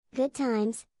Good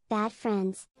times, bad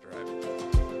friends.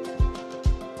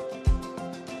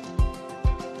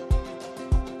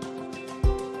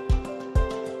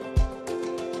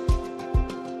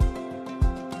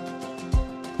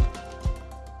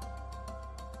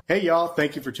 Hey y'all,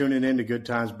 thank you for tuning in to Good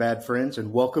Times, Bad Friends,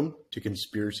 and welcome to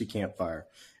Conspiracy Campfire.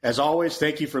 As always,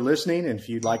 thank you for listening, and if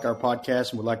you'd like our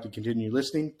podcast and would like to continue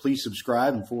listening, please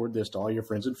subscribe and forward this to all your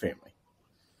friends and family.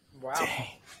 Wow. Dang.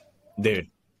 Dude.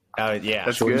 Yeah.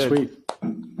 That's short and sweet. I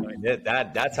mean,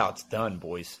 that's how it's done,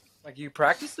 boys. Like you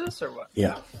practice this or what?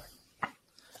 Yeah.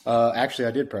 Actually,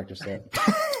 I did practice that.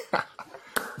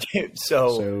 Dude,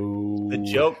 so the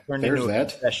joke turned into a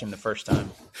confession the first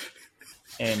time.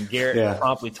 And Garrett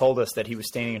promptly told us that he was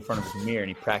standing in front of his mirror and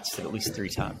he practiced it at least 3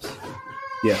 times.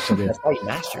 Yes, I did. That's how you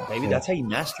master it, baby. Yeah. That's how you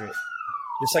master it.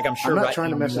 Just like I'm sure. I'm not trying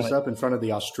to mess this up in front of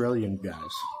the Australian guys.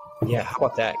 Yeah, how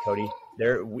about that, Cody?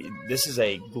 This is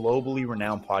a globally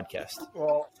renowned podcast.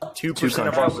 Well, 2%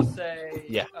 of I our would say,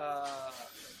 yeah.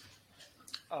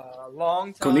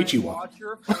 Long time Konnichiwa.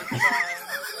 Watcher, first time on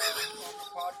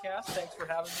the podcast. Thanks for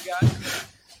having me, guys.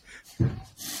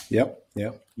 Yep.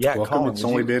 Yeah, welcome. Colin, it's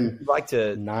only been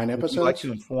 9 episodes. Would you like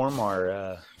to inform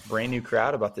our brand new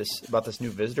crowd about this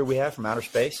new visitor we have from outer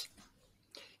space?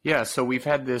 Yeah, so we've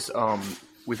had this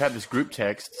group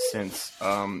text since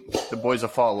the Boys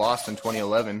of Fall lost in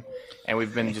 2011, and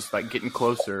we've been just like getting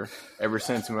closer ever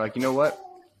since. And we're like, you know what?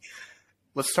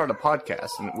 Let's start a podcast.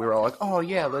 And we were all like, oh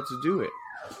yeah, let's do it.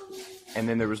 And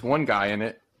then there was one guy in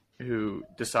it who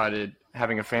decided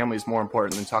having a family is more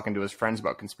important than talking to his friends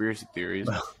about conspiracy theories,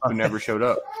 who never showed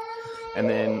up. And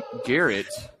then Garrett,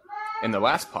 in the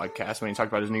last podcast, when he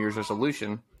talked about his New Year's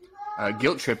resolution,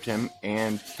 guilt tripped him,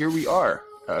 and here we are.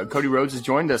 Cody Rhodes has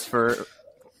joined us for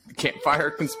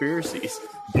Campfire Conspiracies.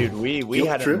 Dude, we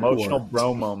had an emotional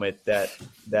bro moment that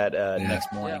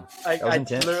next morning. Yeah. That was I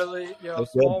intense. literally,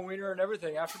 small wiener and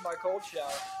everything after my cold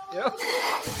shower.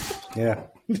 Yeah.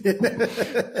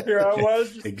 Here I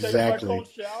was just taking my Exactly. cold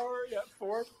shower at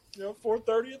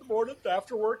 4:30 in the morning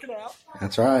after working out.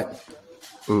 That's right.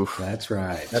 Oof. That's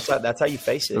right. That's how you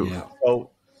face it. Yeah.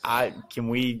 So can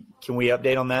we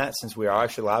update on that, since we are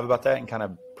actually live about that and kind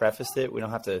of prefaced it? We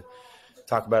don't have to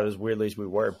talk about it as weirdly as we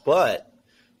were, but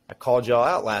I called y'all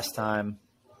out last time.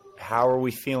 How are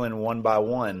we feeling one by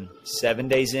one, 7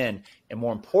 days in? And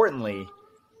more importantly,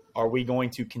 are we going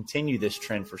to continue this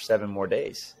trend for 7 more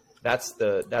days? That's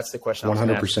the question.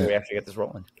 100%. We have to get this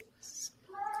rolling.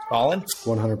 Colin?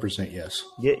 100% yes.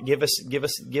 Give us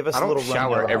I a little don't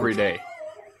shower rundown. every day.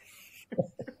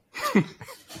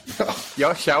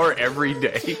 Y'all shower every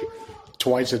day?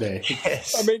 Twice a day.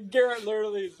 Yes. I mean, Garrett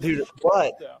literally is. Dude,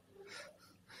 what?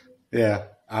 Yeah.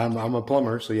 I'm a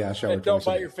plumber, so yeah, I shower And don't twice a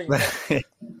bite day. your fingernails.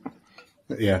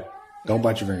 Yeah. Don't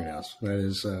bite your fingernails. That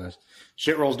is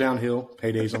shit rolls downhill,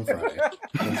 paydays on Friday.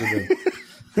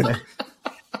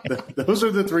 Those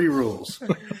are the 3 rules.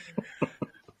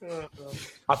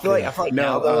 I feel like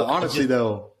now, though, honestly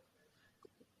though,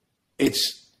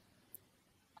 it's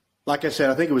like I said,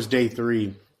 I think it was day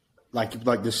 3, like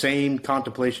the same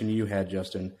contemplation you had,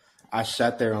 Justin. I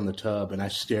sat there on the tub and I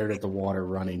stared at the water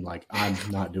running like, I'm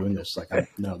not doing this. Like,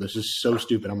 no, this is so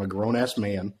stupid. I'm a grown-ass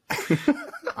man.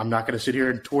 I'm not going to sit here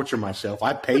and torture myself.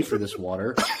 I pay for this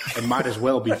water and might as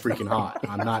well be freaking hot.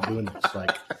 I'm not doing this.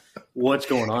 Like, what's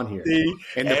going on here?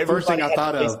 And the first thing I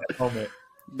thought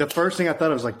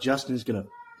of was like, Justin's gonna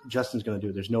do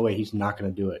it. There's no way he's not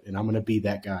going to do it. And I'm going to be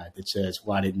that guy that says,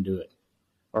 well, I didn't do it.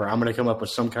 Or I'm going to come up with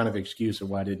some kind of excuse of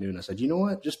why I didn't do it. And I said, you know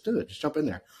what? Just do it. Just jump in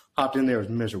there. Hopped in there. It was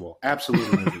miserable.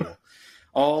 Absolutely miserable.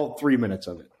 All 3 minutes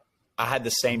of it. I had the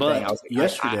same But thing. I was like,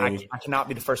 yesterday, I cannot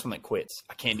be the first one that quits.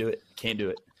 I can't do it. Can't do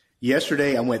it.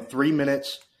 Yesterday, I went 3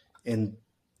 minutes and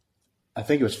I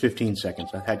think it was 15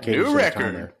 seconds. I had Katie New set a record.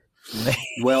 timer.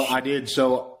 Well, I did.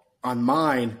 So on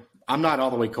mine, I'm not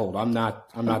all the way cold. I'm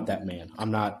not that man.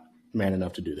 I'm not man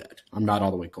enough to do that. I'm not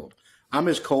all the way cold. I'm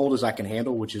as cold as I can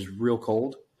handle, which is real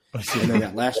cold. And then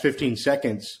that last 15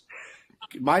 seconds,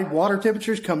 my water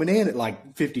temperature is coming in at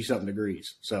like 50-something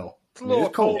degrees. So It's a little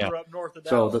cold. colder up north of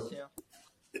So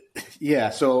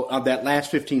Dallas. So of that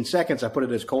last 15 seconds, I put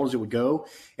it as cold as it would go,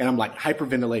 and I'm like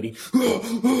hyperventilating.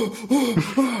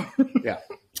 Yeah,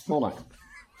 all night.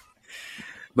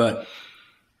 But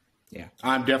yeah,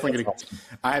 I'm definitely going to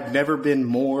 – I've never been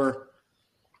more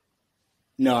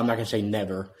 – no, I'm not going to say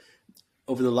never.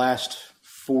 Over the last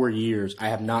 4 years, I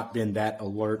have not been that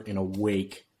alert and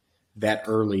awake that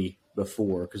early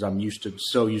before because I'm used to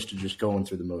just going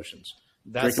through the motions.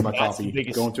 Drinking my coffee,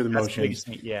 going through the motions.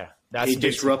 Yeah. It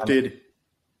disrupted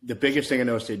 – the biggest thing I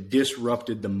noticed, it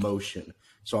disrupted the motion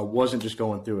So I wasn't just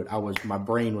going through it. My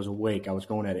brain was awake. I was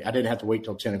going at it. I didn't have to wait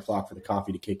till 10 o'clock for the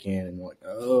coffee to kick in and like,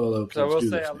 oh, okay, So I let's will do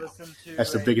say this I now. listened to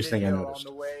That's the biggest thing I video noticed.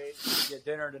 on the way to get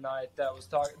dinner tonight that was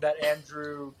talking that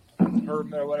Andrew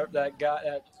Herman or whatever that guy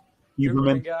that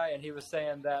Huberman guy, and he was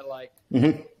saying that like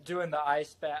doing the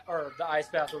ice bath or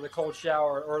the cold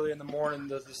shower early in the morning,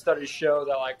 the studies show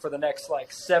that like for the next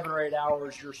like 7 or 8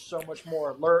 hours you're so much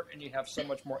more alert and you have so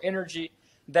much more energy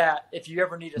that if you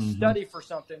ever need to study for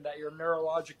something, that your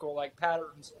neurological like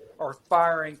patterns are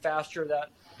firing faster. That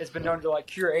it's been known to like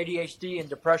cure ADHD and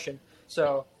depression.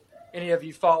 So any of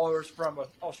you followers from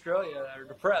Australia that are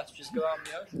depressed, just go out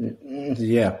in the ocean.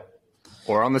 Yeah.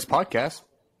 Or on this podcast.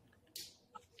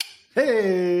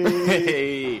 Hey.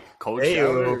 Hey, cold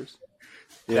showers.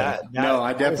 Yeah. No,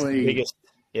 I definitely. Biggest,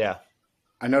 yeah.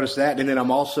 I noticed that, and then I'm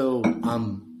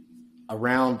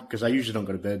around because I usually don't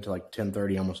go to bed until like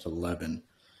 10:30, almost 11,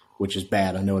 which is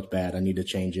bad. I know it's bad. I need to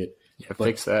change it. Yeah,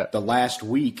 fix that. The last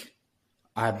week,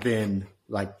 I've been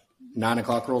like 9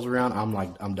 o'clock rolls around. I'm like,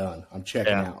 I'm done. I'm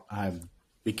checking out.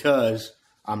 Because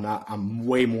I'm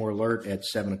way more alert at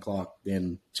 7 o'clock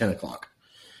than 10 o'clock,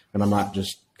 and I'm not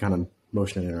just kind of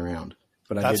motioning it around.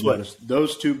 But I did notice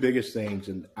those two biggest things,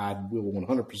 and I will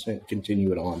 100%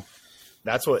 continue it on.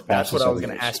 That's what I was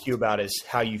going to ask you about is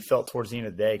how you felt towards the end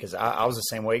of the day, because I was the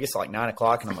same way. It gets to like 9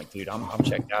 o'clock, and I'm like, dude, I'm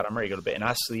checked out. I'm ready to go to bed. And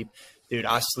I sleep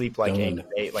like 8 to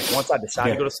 8. Like once I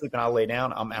decide to go to sleep and I lay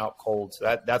down, I'm out cold.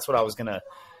 So that's what I was going to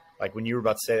 – like when you were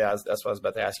about to say that, that's what I was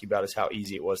about to ask you about is how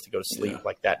easy it was to go to sleep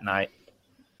like that night.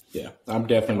 Yeah, I'm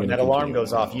definitely. When that alarm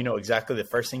goes off, you know exactly the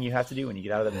first thing you have to do when you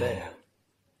get out of the bed.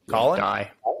 Call it?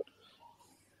 Die.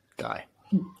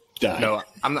 No,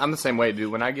 I'm the same way,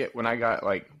 dude. When I got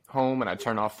like home and I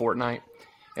turn off Fortnite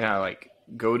and I like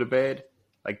go to bed,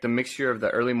 like the mixture of the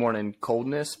early morning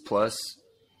coldness plus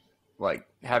like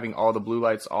having all the blue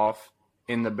lights off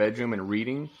in the bedroom and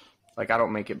reading, like I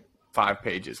don't make it 5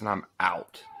 pages and I'm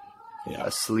out. Yeah.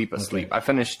 Asleep. Okay. I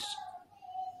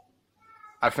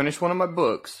finished one of my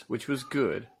books, which was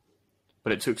good,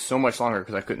 but it took so much longer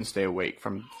because I couldn't stay awake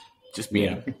from just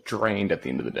being drained at the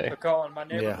end of the day. But Colin, my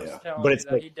neighbor was telling me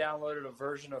that he downloaded a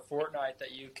version of Fortnite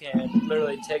that you can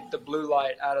literally take the blue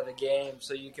light out of the game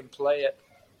so you can play it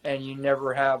and you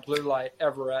never have blue light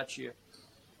ever at you.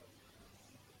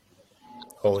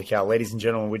 Holy cow. Ladies and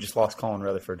gentlemen, we just lost Colin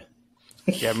Rutherford.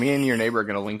 Yeah, me and your neighbor are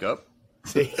going to link up.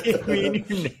 See, me and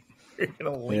your neighbor are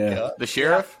going to link up. The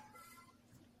sheriff?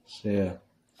 Yeah.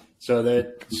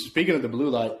 So speaking of the blue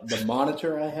light, the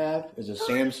monitor I have is a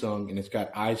Samsung, and it's got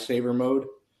eye saver mode,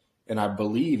 and I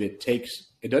believe it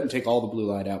doesn't take all the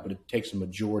blue light out, but it takes a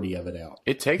majority of it out.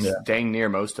 It takes dang near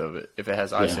most of it if it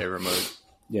has eye saver mode.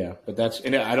 Yeah, but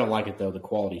I don't like it though. The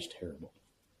quality's terrible.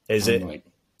 Is it? Like,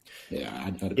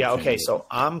 I'm not okay. So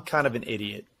I'm kind of an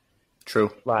idiot.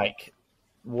 True. Like,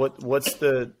 what's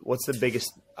the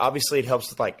biggest? Obviously, it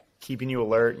helps with like keeping you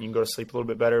alert and you can go to sleep a little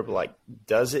bit better, but like,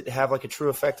 does it have like a true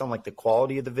effect on like the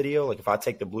quality of the video? Like if I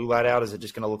take the blue light out, is it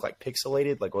just going to look like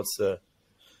pixelated? Like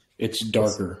it's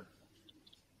darker.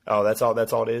 Oh, that's all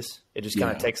it is. It just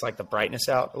kind of takes like the brightness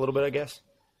out a little bit, I guess.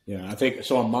 Yeah. I think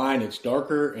so. On mine, it's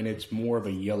darker and it's more of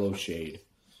a yellow shade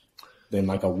than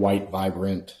like a white,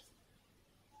 vibrant.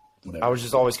 Whatever. I was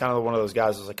just always kind of one of those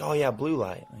guys who was like, oh yeah, blue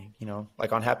light. Like, you know,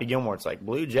 like on Happy Gilmore, it's like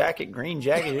blue jacket, green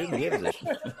jacket. Who gives a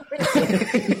shit?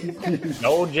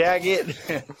 No jacket.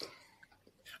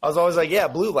 I was always like, yeah,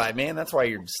 blue light, man. That's why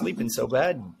you're sleeping so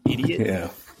bad, idiot.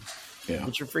 Yeah.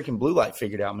 Get your freaking blue light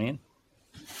figured out, man.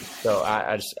 So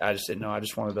I just didn't know. I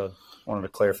just wanted a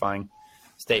clarifying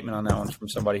statement on that one from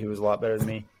somebody who was a lot better than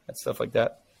me at stuff like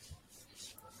that.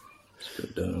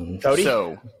 Cody?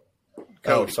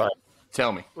 Cody, sorry.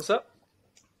 Tell me. What's up?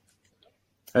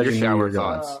 Your shower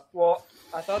thoughts. Well,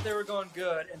 I thought they were going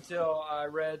good until I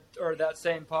read that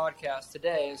same podcast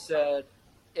today and said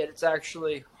it's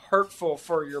actually hurtful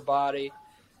for your body,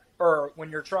 or when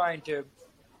you're trying to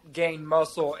gain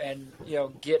muscle and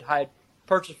get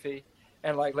hypertrophy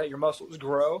and like let your muscles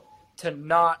grow, to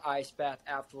not ice bath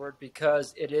afterward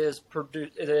because it is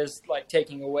like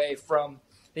taking away from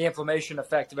the inflammation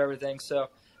effect of everything. So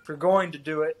if you're going to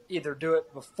do it, either do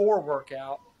it before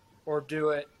workout or do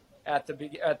it at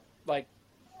like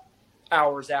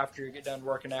hours after you get done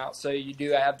working out. So you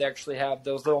do have to actually have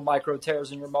those little micro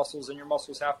tears in your muscles, and your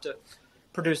muscles have to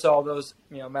produce all those,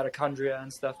 mitochondria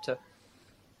and stuff to,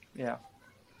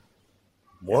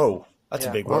 Whoa, that's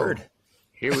a big word.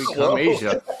 Here we come,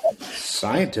 Asia.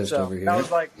 Scientist over here. I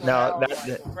was like,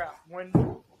 crap.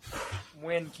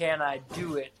 When can I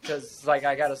do it? Because like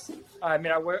I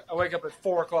wake up at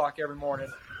 4 o'clock every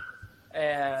morning,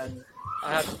 and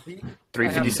I have to be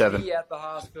 3:57 at the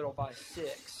hospital by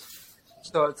 6.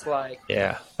 So it's like,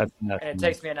 Yeah, that's nuts. and it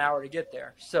takes me an hour to get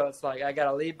there. So it's like I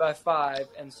gotta leave by 5,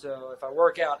 and so if I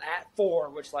work out at 4,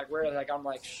 which like really like I'm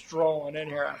like strolling in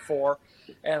here at 4,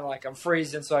 and like I'm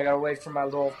freezing, so I gotta wait for my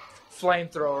little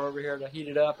flamethrower over here to heat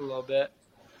it up a little bit.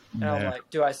 And I'm like,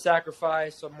 do I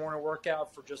sacrifice a morning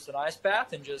workout for just an ice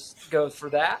bath and just go for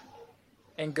that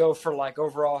and go for like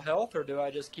overall health, or do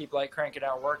I just keep like cranking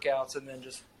out workouts and then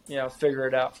just figure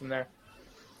it out from there?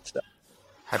 So.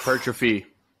 Hypertrophy.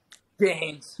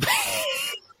 Gains.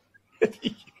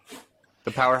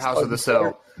 The powerhouse of the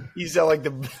cell. You sound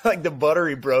like the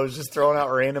Buttery Bros, just throwing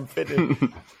out random fitness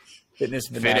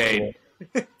Fit aid.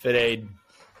 Fit aid.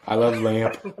 I love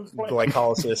lamp.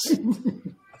 Glycolysis.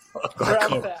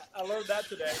 Brown fat. I learned that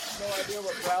today. No idea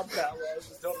what brown fat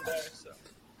was until today. So.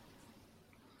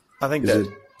 I think Is that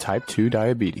it Type 2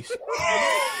 diabetes.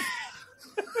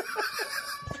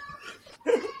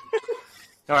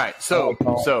 All right, so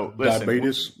listen.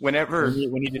 diabetes? Whenever we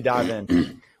need to dive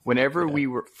in. whenever we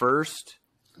first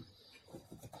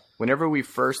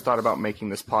thought about making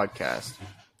this podcast,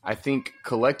 I think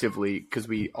collectively, because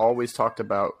we always talked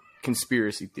about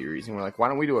conspiracy theories, and we're like, why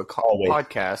don't we do a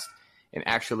podcast and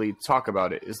actually talk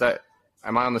about it?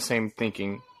 Am I on the same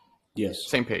thinking? Yes.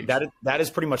 Same page. That is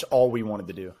pretty much all we wanted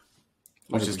to do.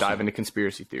 Let's just dive into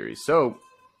conspiracy theories. So,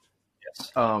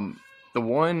 Yes. the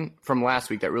one from last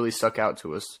week that really stuck out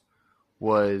to us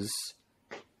was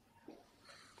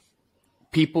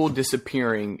people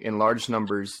disappearing in large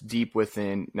numbers deep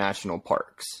within national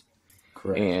parks.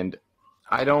 Correct. And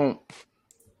I don't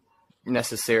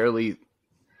necessarily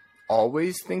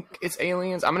always think it's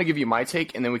aliens. I'm going to give you my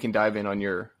take, and then we can dive in on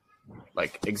your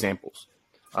examples.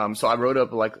 So I wrote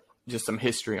up just some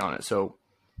history on it. So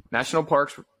national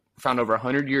parks were found over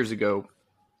 100 years ago,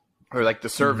 or the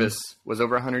service was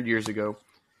over 100 years ago,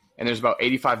 and there's about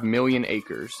 85 million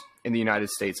acres in the United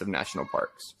States of national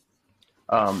parks.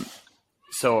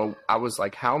 So I was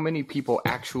like, how many people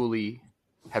actually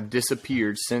have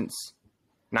disappeared since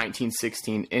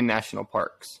 1916 in national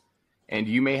parks? And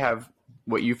you may have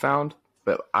what you found,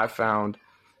 but I found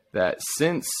that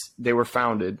since they were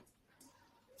founded,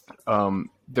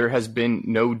 there has been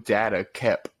no data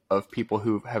kept of people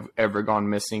who have ever gone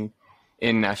missing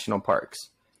in national parks,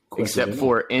 except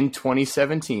for in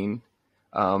 2017.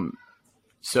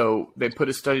 So they put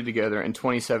a study together in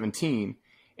 2017,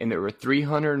 and there were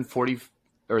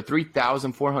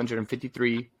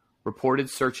 3,453 reported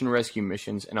search and rescue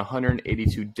missions and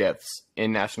 182 deaths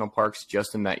in national parks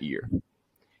just in that year.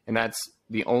 And that's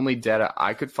the only data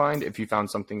I could find. If you found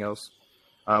something else,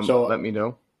 So let me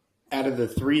know. out of the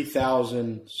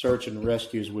 3,000 search and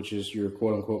rescues, which is your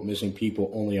quote unquote missing people,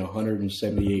 only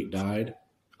 178 died.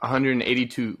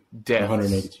 182 deaths.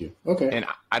 182. Okay. And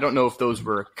I don't know if those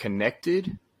were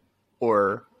connected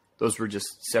or those were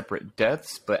just separate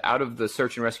deaths, but out of the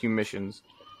search and rescue missions,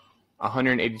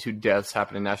 182 deaths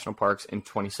happened in national parks in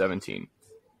 2017.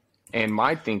 And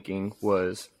my thinking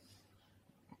was,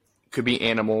 could be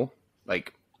animal, yes,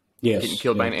 getting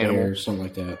killed by an animal. Or something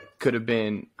like that. Could have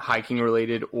been hiking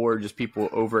related, or just people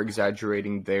over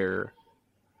exaggerating their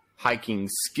hiking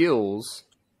skills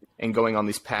and going on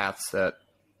these paths that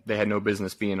they had no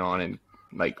business being on, and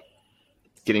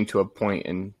getting to a point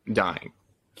and dying.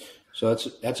 So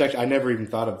that's actually, I never even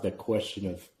thought of the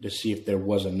question to see if there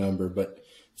was a number, but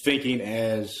thinking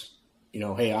as,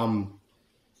 hey, I'm,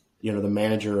 the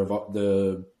manager of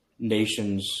the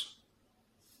nation's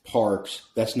parks,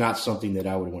 that's not something that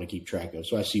I would want to keep track of.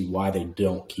 So I see why they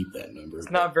don't keep that number. It's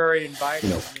not very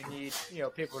inviting when you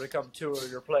need people to come tour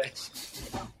your place.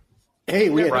 Hey,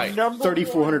 we had Right.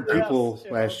 3,400 people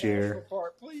last year.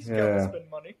 Please Yeah. come and spend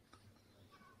money.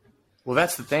 Well,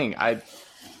 that's the thing. I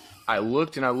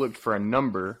looked for a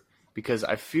number because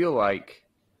I feel like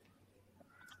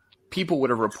people would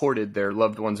have reported their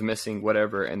loved ones missing,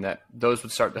 whatever, and that those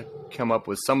would start to come up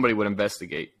with, somebody would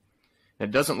investigate. And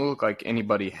it doesn't look like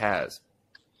anybody has.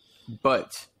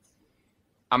 But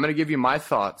I'm going to give you my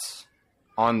thoughts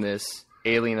on this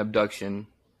alien abduction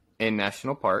in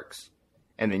national parks,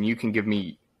 and then you can give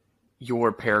me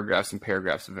your paragraphs and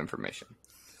paragraphs of information.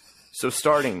 So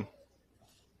starting,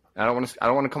 I don't want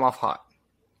to come off hot,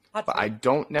 but I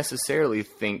don't necessarily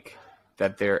think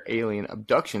that they're alien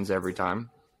abductions every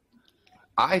time.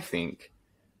 I think,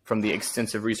 from the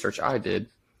extensive research I did,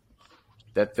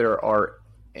 that there are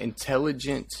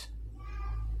intelligent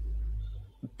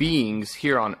beings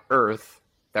here on Earth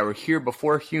that were here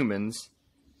before humans,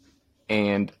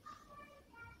 and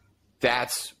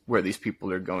that's where these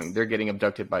people are going. They're getting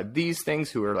abducted by these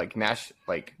things who are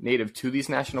native to these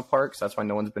national parks. That's why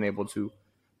no one's been able to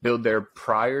build there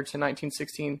prior to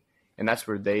 1916, and that's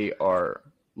where they are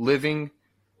living.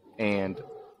 And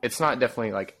it's not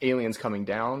definitely like aliens coming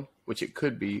down, which it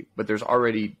could be, but there's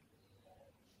already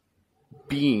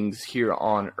beings here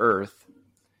on Earth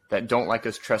that don't like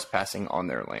us trespassing on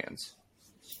their lands.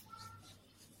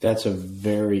 That's a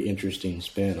very interesting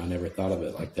spin. I never thought of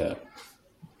it like that.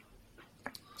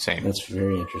 Same. That's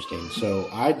very interesting. So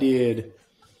I did,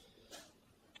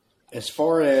 as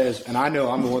far as, and I know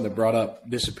I'm the one that brought up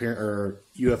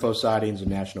UFO sightings in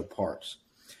national parks.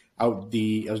 I was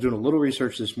doing a little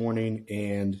research this morning,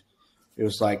 and it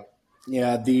was like,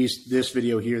 yeah, this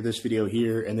video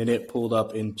here, and then it pulled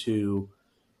up into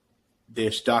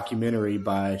this documentary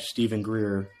by Stephen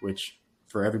Greer, which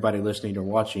for everybody listening or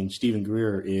watching, Stephen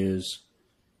Greer is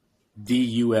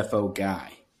the UFO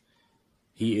guy.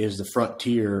 He is the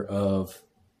frontier of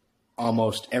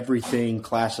almost everything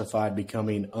classified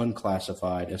becoming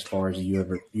unclassified as far as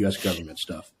the U.S. government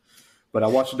stuff. But I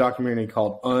watched a documentary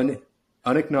called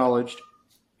Unacknowledged,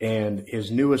 and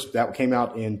his newest, that came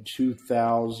out in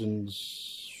 2000.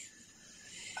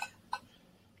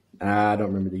 I don't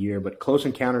remember the year, but Close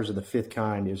Encounters of the Fifth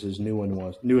Kind is his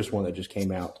newest one that just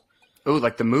came out. Oh,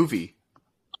 like the movie.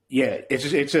 Yeah,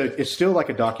 it's still like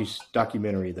a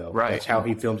documentary though. Right. That's how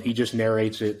he films. He just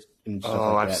narrates it and stuff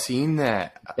like that. I've seen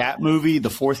that. That movie, The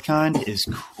Fourth Kind, is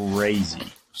crazy.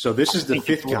 So this is the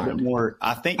Fifth Kind.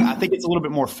 I think it's a little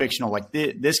bit more fictional. Like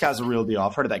this guy's a real deal.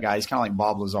 I've heard of that guy. He's kind of like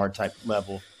Bob Lazar type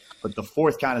level. But The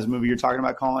Fourth Kind is the movie you're talking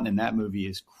about, Colin, and that movie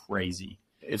is crazy.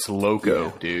 It's loco,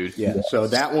 dude. Yeah. So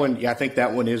that one, I think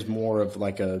that one is more of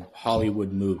like a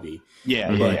Hollywood movie.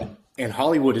 Yeah. And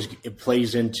Hollywood it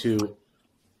plays into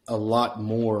a lot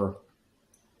more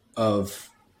of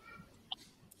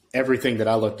everything that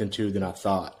I looked into than I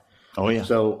thought. Oh yeah.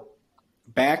 So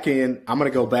I'm going to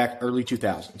go back early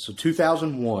 2000. So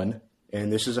 2001,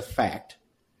 and this is a fact.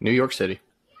 New York City.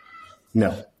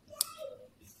 No.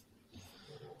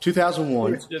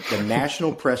 2001, the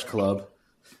National Press Club.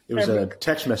 It was a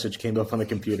text message came up on the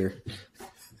computer.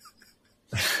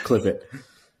 Clip it.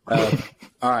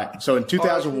 All right. So in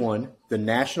 2001, the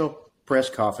National Press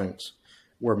Conference,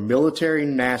 where military,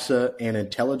 NASA, and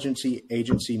intelligence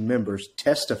agency members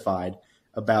testified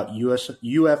about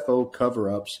UFO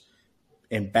cover-ups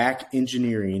and back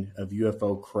engineering of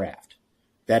UFO craft.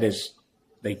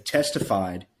 They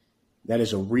testified that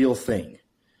is a real thing.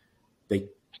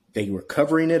 They were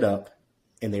covering it up,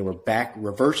 and they were back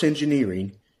reverse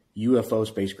engineering UFO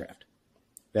spacecraft.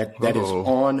 That is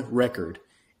on record,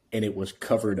 and it was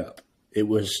covered up. It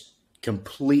was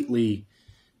completely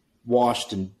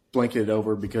washed and blanketed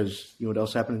over because you know what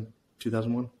else happened in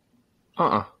 2001?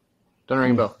 Don't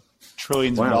ring a bell.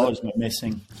 Trillions of dollars went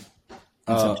missing.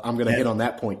 I'm going to hit on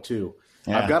that point too.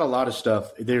 Yeah. I've got a lot of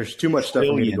stuff. There's too much stuff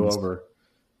for me to go over.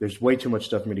 There's way too much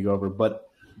stuff for me to go over. But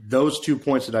those 2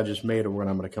 points that I just made are when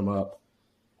I'm going to come up.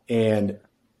 And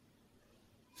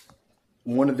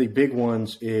one of the big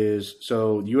ones is,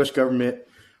 so the U.S. government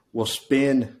will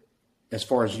spin, as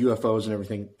far as UFOs and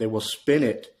everything, they will spin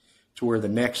it to where the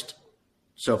next,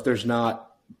 so if there's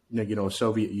not, a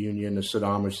Soviet Union, a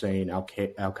Saddam Hussein,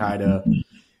 Al-Qaeda,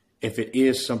 if it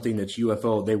is something that's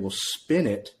UFO, they will spin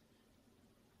it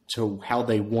to how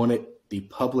they want the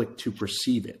public to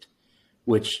perceive it,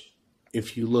 which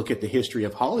if you look at the history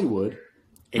of Hollywood,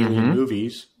 alien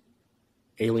movies,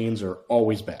 aliens are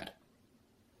always bad.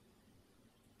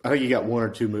 I think you got one or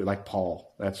two movies like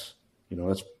Paul. That's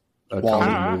a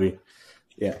comedy movie.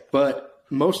 Yeah. But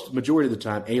majority of the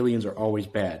time, aliens are always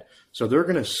bad. So they're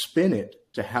going to spin it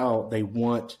to how they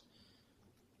want,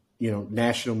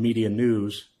 national media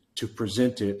news to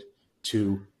present it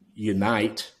to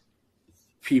unite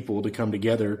people to come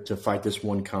together to fight this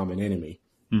one common enemy.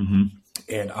 Mm-hmm.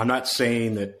 And I'm not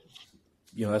saying that,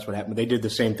 that's what happened. They did the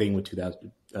same thing with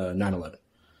 9/11.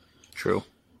 True.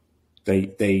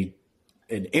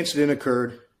 An incident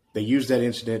occurred. They used that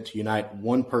incident to unite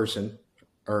one person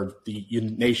or the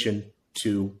nation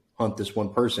to hunt this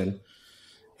one person.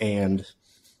 And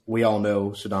we all know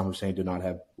Saddam Hussein did not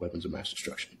have weapons of mass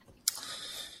destruction.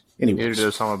 Anyways. Neither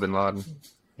did Osama bin Laden.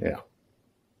 Yeah.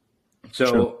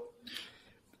 So,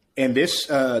 and this,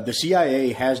 the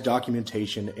CIA has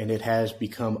documentation, and it has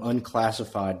become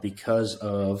unclassified because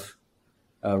of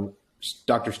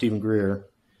Dr. Stephen Greer.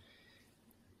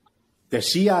 The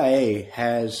CIA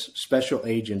has special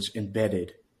agents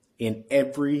embedded in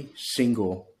every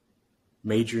single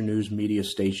major news media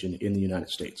station in the United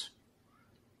States.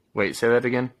 Wait, say that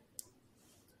again?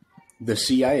 The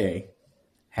CIA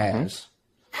has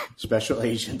special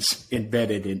agents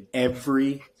embedded in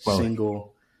every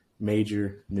single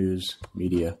major news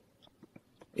media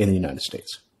in the United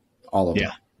States. All of them.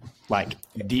 Yeah. Like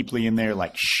deeply in there,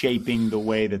 like shaping the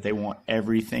way that they want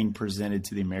everything presented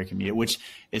to the American media, which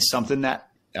is something that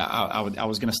I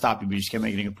was going to stop you, but you just kept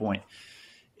making a good point.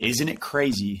 Isn't it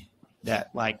crazy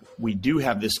that like we do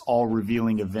have this all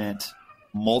revealing event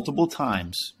multiple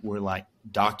times where like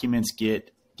documents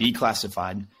get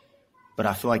declassified, but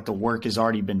I feel like the work has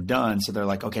already been done. So they're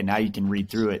like, okay, now you can read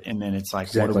through it. And then it's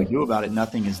like, What do we do about it?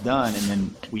 Nothing is done. And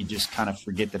then we just kind of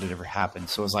forget that it ever happened.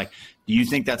 So it's like, do you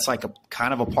think that's like a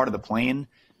kind of a part of the plan?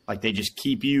 Like they just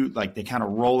keep you, like they kind of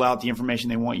roll out the information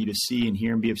they want you to see and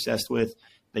hear and be obsessed with.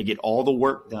 They get all the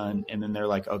work done. And then they're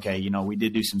like, okay, you know, we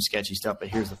did do some sketchy stuff, but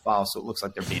here's the file. So it looks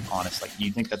like they're being honest. Like, do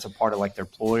you think that's a part of like their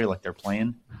ploy, like their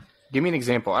plan? Give me an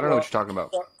example. I don't know what you're talking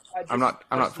about. I'm not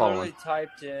following. I literally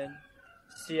typed in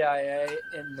CIA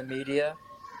in the media,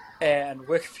 and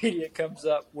Wikipedia comes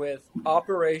up with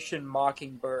Operation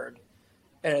Mockingbird,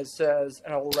 and it says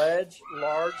an alleged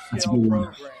large-scale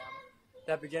program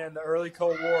that began in the early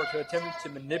Cold War to attempt to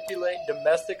manipulate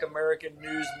domestic American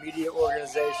news media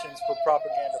organizations for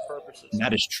propaganda purposes. And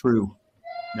that is true.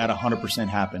 That 100%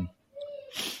 happened.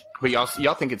 But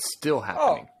y'all think it's still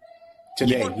happening?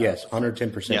 Today, yes,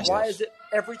 110%. Yes. Why is it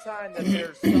every time that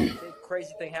there's some big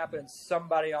crazy thing happens,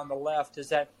 somebody on the left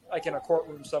is at like in a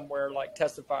courtroom somewhere, like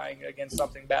testifying against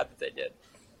something bad that they did?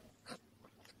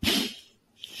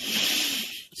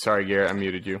 Sorry, Garrett, I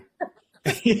muted you.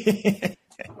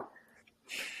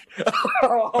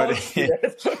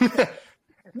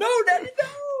 No, Daddy,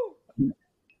 no.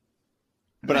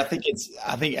 But I think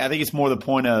it's more the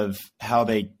point of how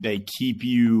they keep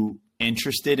you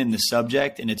interested in the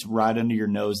subject, and it's right under your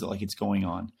nose that like it's going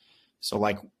on. So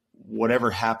like whatever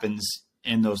happens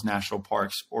in those national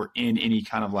parks or in any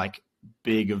kind of like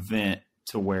big event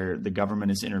to where the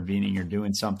government is intervening or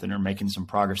doing something or making some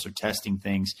progress or testing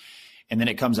things, and then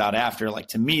it comes out after, like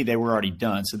to me, they were already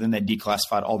done. So then they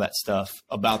declassified all that stuff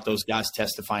about those guys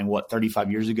testifying 35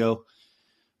 years ago,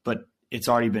 but it's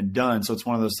already been done. So it's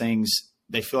one of those things.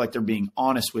 They feel like they're being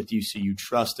honest with you, so you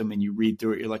trust them and you read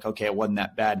through it. You're like, okay, it wasn't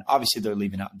that bad. And obviously, they're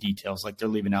leaving out details, like they're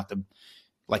leaving out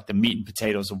the meat and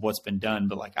potatoes of what's been done.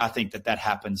 But like, I think that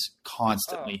happens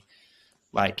constantly.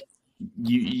 Like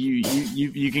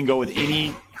you can go with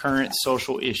any current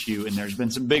social issue, and there's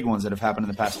been some big ones that have happened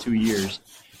in the past 2 years,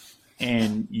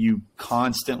 and you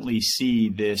constantly see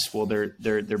this. Well,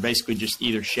 they're basically just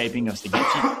either shaping us to get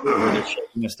you, or they're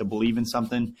shaping us to believe in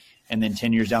something. And then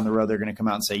 10 years down the road, they're going to come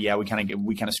out and say, yeah, we kind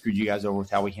of screwed you guys over with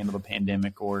how we handled the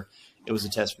pandemic, or it was a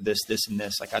test for this, and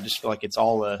this. Like, I just feel like it's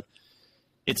all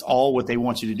what they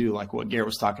want you to do. Like what Garrett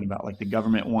was talking about, like the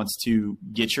government wants to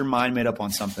get your mind made up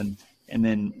on something. And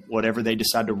then whatever they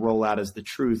decide to roll out as the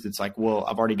truth, it's like, well,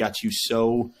 I've already got you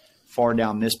so far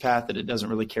down this path that it doesn't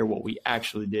really care what we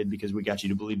actually did because we got you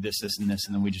to believe this, and this,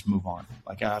 and then we just move on.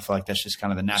 Like, I feel like that's just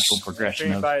kind of the natural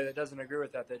progression. Anybody that doesn't agree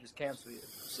with that, they just cancel you.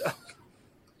 So.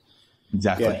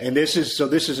 Exactly. Yeah, and this is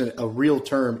a real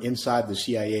term inside the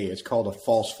CIA. It's called a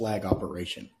false flag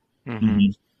operation.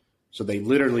 Mm-hmm. So they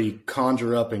literally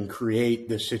conjure up and create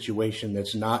this situation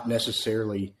that's not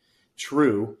necessarily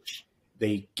true.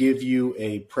 They give you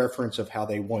a preference of how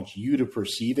they want you to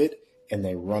perceive it, and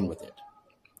they run with it.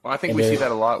 Well, I think we see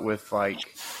that a lot with like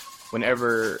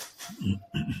whenever I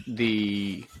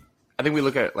think we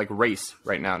look at like race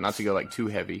right now, not to go like too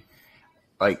heavy,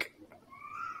 like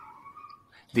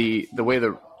the way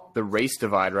the race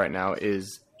divide right now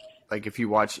is like if you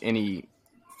watch any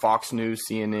Fox News,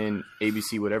 CNN,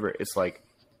 ABC, whatever, it's like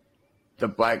the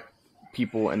black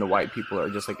people and the white people are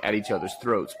just like at each other's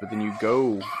throats. But then you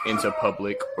go into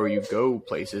public or you go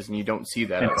places and you don't see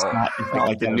that at all. It's not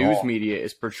like the that at news all. media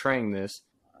is portraying this,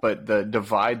 but the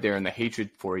divide there and the hatred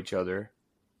for each other,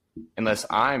 unless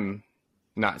I'm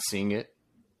not seeing it,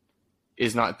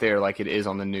 is not there like it is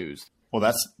on the news.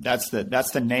 Well, that's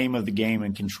the name of the game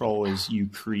in control is you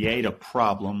create a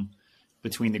problem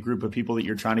between the group of people that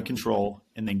you're trying to control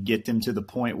and then get them to the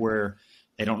point where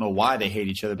they don't know why they hate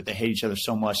each other, but they hate each other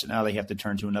so much that now they have to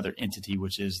turn to another entity,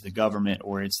 which is the government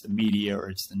or it's the media or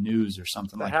it's the news or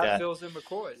something like that. Hatfields and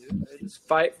McCoy, dude. They just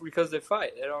fight because they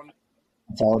fight. They don't.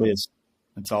 That's all it is.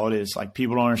 That's all it is. Like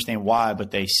people don't understand why,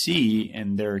 but they see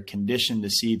and they're conditioned to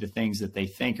see the things that they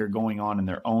think are going on in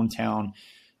their own town,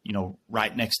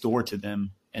 right next door to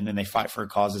them. And then they fight for a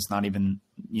cause that's not even,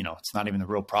 it's not even the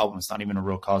real problem. It's not even a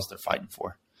real cause they're fighting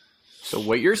for. So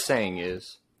what you're saying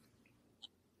is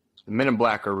the Men in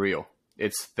Black are real.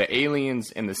 It's the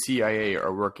aliens and the CIA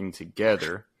are working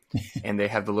together, and they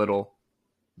have the little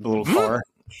car.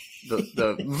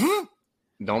 The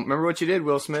don't remember what you did,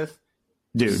 Will Smith.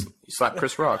 Dude. You slapped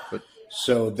Chris Rock. But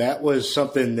So that was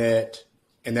something this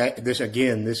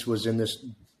was in this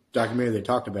documentary they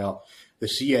talked about. The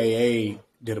CIA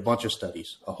did a bunch of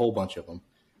studies, a whole bunch of them,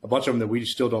 that we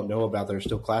still don't know about that are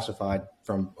still classified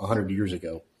from 100 years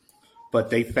ago. but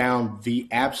they found the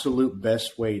absolute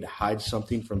best way to hide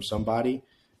something from somebody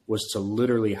was to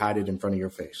literally hide it in front of your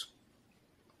face.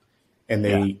 And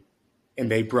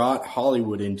they brought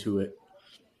Hollywood into it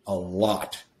a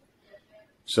lot.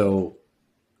 So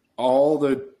all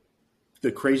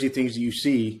the crazy things that you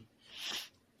see,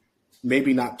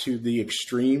 maybe not to the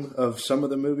extreme of some of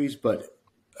the movies, but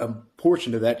a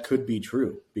portion of that could be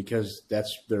true because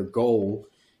that's their goal,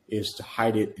 is to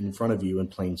hide it in front of you in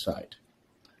plain sight.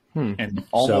 And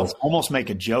almost make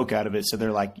a joke out of it. So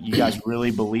they're like, you guys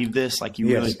really believe this? Like, you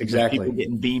really exactly people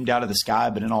getting beamed out of the sky,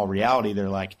 but in all reality, they're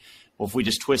like, well, if we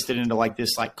just twist it into like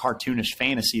this like cartoonish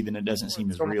fantasy, then it doesn't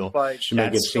seem as real. Should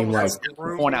make it seem like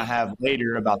the point I have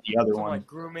later about the other one. Like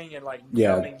grooming and like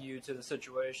numbing you to the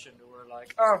situation to where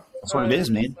like, that's what it is,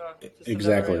 man.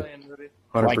 Exactly.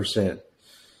 100%.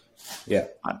 Yeah.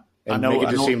 I know, make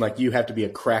it just seem like you have to be a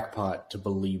crackpot to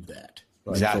believe that.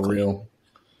 Like, exactly. For real.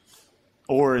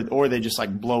 Or they just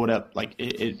like blow it up. Like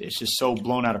it's just so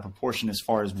blown out of proportion as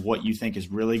far as what you think is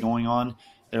really going on.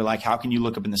 They're like, how can you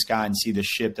look up in the sky and see this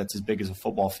ship that's as big as a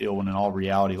football field when in all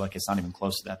reality, like it's not even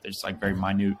close to that. There's like very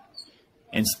minute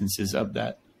instances of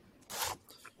that.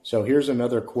 So here's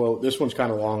another quote. This one's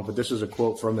kind of long, but this is a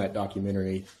quote from that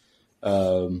documentary.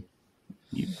 It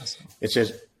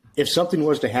says, if something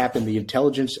was to happen, the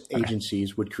intelligence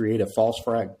agencies would create a false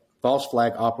flag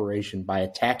operation by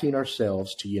attacking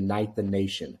ourselves to unite the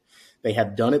nation. They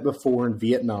have done it before in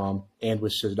Vietnam and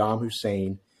with Saddam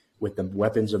Hussein with the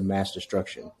weapons of mass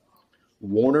destruction.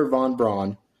 Warner von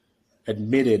Braun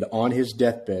admitted on his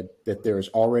deathbed that there is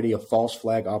already a false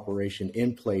flag operation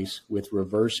in place with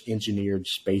reverse engineered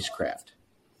spacecraft.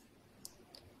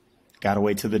 Gotta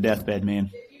wait till the deathbed, man.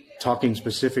 Talking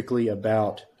specifically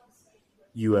about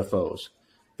UFOs,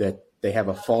 that they have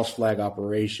a false flag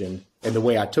operation. And the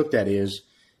way I took that is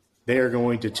they are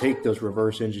going to take those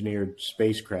reverse engineered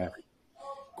spacecraft,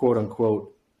 quote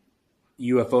unquote,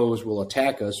 UFOs will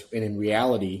attack us. And in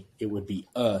reality, it would be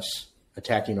us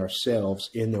attacking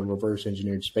ourselves in the reverse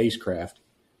engineered spacecraft,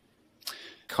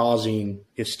 causing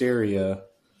hysteria.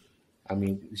 I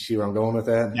mean, you see where I'm going with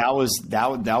that?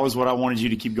 That was what I wanted you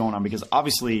to keep going on, because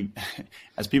obviously,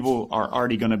 as people are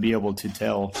already going to be able to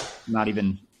tell, not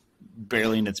even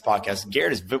barely in its podcast,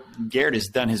 Garrett has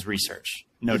done his research,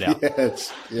 no doubt.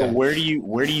 Yes. Yeah. But where do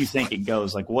you think it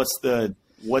goes? Like, what's the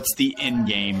end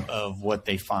game of what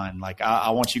they find? Like, I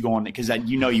want you going, because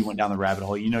you went down the rabbit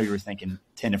hole. You were thinking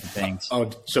 10 different things. Oh,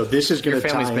 so this is going to Your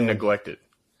family's been neglected.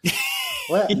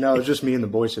 Well, no, it was just me and the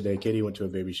boys today. Katie went to a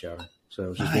baby shower, so it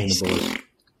was just me and the boys.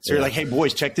 So you're like, hey,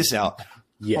 boys, check this out.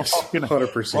 Yes,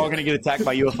 100%. We're all going to get attacked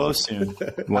by UFOs soon.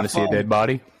 Want to see a dead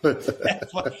body?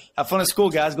 Have fun at school,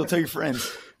 guys. Go tell your friends.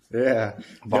 Yeah.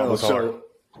 No, so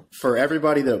for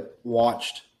everybody that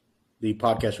watched the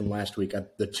podcast from last week,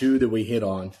 the two that we hit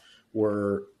on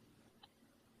were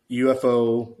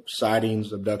UFO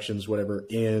sightings, abductions, whatever,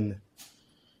 in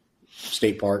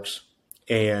state parks.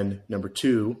 And number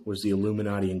two was the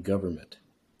Illuminati and government.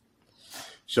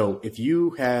 So if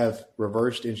you have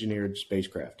reversed engineered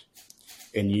spacecraft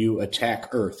and you attack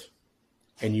Earth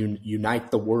and you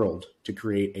unite the world to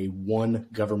create a one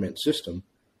government system,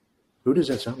 who does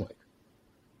that sound like?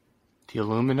 The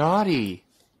Illuminati.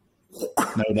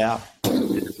 No doubt.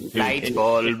 Light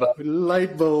bulb.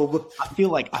 Light bulb. I feel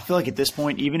like at this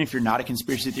point, even if you're not a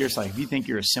conspiracy theorist, like if you think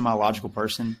you're a semi-logical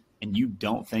person and you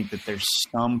don't think that there's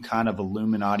some kind of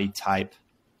Illuminati type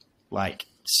like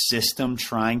system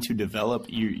trying to develop,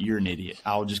 you're an idiot.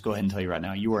 I'll just go ahead and tell you right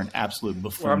now, you are an absolute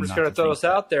buffoon. Well, I'm just going to throw this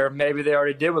out there. Maybe they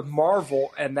already did with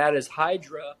Marvel, and that is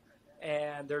Hydra,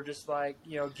 and they're just like,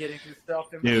 getting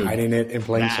stuff in hiding it in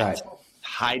plain sight.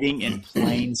 Hiding in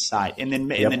plain sight, and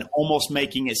then almost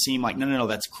making it seem like no,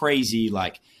 that's crazy.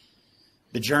 Like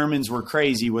the Germans were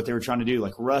crazy, what they were trying to do.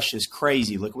 Like Russia's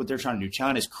crazy. Look what they're trying to do.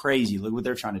 China's crazy. Look what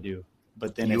they're trying to do.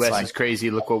 But then US is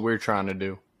crazy. Look what we're trying to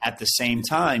do. At the same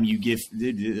time, this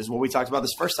is what we talked about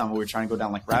this first time when we were trying to go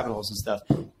down like rabbit holes and stuff.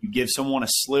 You give someone a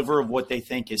sliver of what they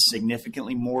think is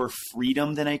significantly more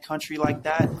freedom than a country like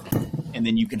that, and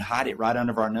then you can hide it right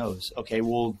under our nose. Okay,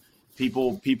 well,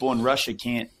 people in Russia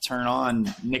can't turn on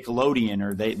Nickelodeon,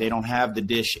 or they don't have the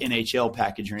Dish NHL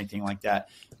package or anything like that.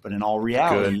 But in all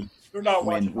reality, when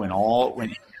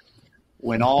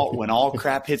all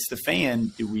crap hits the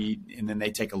fan, and then they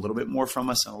take a little bit more from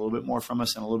us and a little bit more from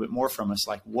us and a little bit more from us.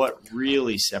 Like, what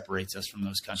really separates us from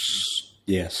those countries?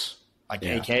 Yes. Like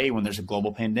AK, when there's a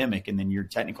global pandemic and then you're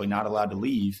technically not allowed to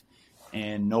leave,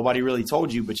 and nobody really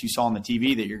told you, but you saw on the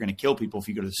TV that you're going to kill people if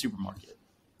you go to the supermarket.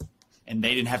 And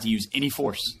they didn't have to use any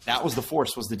force. That was the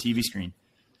force, was the TV screen.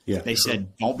 Yeah. They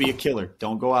said, don't be a killer.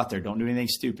 Don't go out there. Don't do anything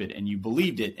stupid. And you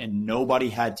believed it, and nobody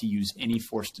had to use any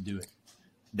force to do it.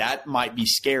 that might be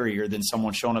scarier than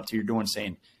someone showing up to your door and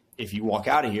saying, if you walk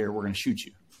out of here, we're going to shoot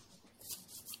you.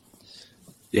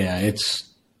 Yeah, it's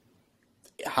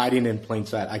hiding in plain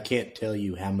sight. I can't tell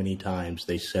you how many times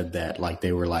they said that, like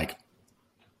they were like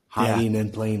hiding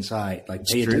in plain sight. Like,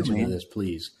 pay attention to this,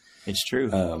 please. It's true.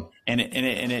 And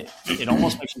it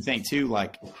almost makes you think too,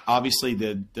 like obviously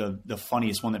the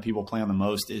funniest one that people play on the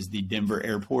most is the Denver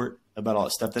airport, about all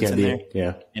that stuff that's in there.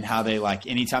 Yeah. And how they, like,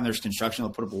 anytime there's construction,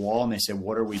 they'll put up a wall and they say,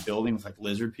 what are we building, with like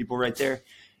lizard people right there.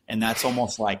 And that's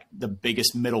almost like the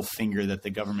biggest middle finger that the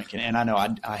government can. And I know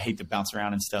I hate to bounce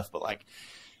around and stuff, but like,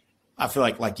 I feel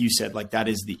like you said, like that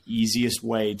is the easiest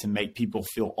way to make people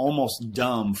feel almost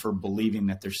dumb for believing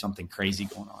that there's something crazy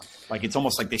going on. Like, it's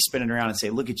almost like they spin it around and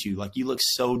say, look at you. Like, you look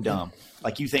so dumb.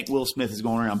 Like, you think Will Smith is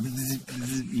going around,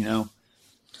 you know?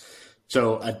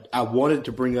 So I wanted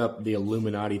to bring up the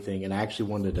Illuminati thing, and I actually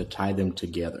wanted to tie them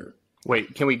together.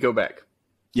 Wait, can we go back?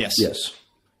 Yes. Yes.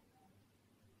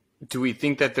 Do we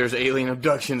think that there's alien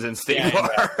abductions in State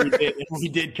Park?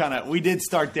 We did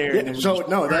start there. Yeah, so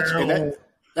no,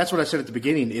 that's what I said at the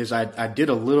beginning. Is I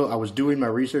was doing my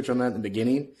research on that in the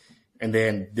beginning, and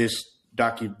then this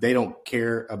they don't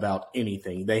care about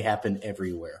anything. They happen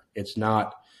everywhere. It's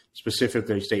not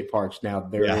specifically state parks. Now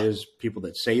there is people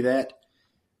that say that,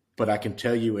 but I can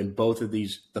tell you in both of the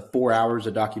 4 hours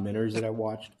of documentaries that I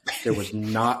watched, there was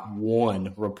not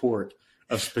one report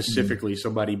of specifically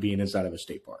somebody being inside of a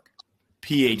state park.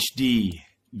 PhD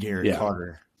Garrett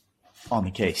Carter on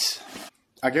the case.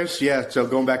 I guess, yeah. So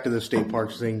going back to the state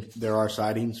parks thing, there are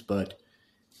sightings, but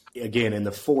again, in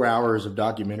the 4 hours of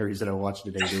documentaries that I watched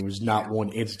today, there was not one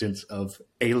instance of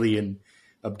alien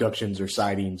abductions or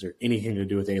sightings or anything to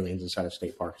do with aliens inside of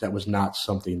state parks. That was not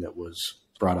something that was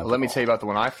brought up. Let me tell you about the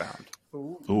one I found.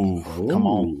 Ooh, come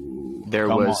on. There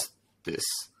was this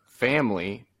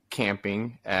family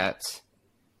camping at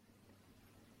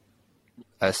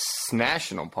a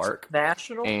national park.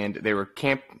 National? And they were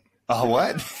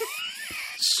what?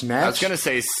 Snatch? I was going to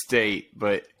say state,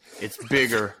 but it's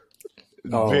bigger.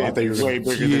 Oh, I thought you were way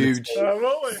bigger huge. than I've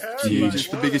only had Huge. like It's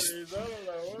the one biggest- of these. I don't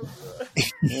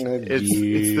know.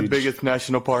 It's the biggest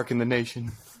national park in the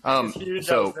nation. huge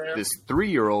So out there. this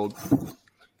 3-year-old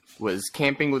was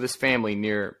camping with his family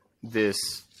near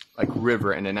this like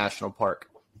river in a national park,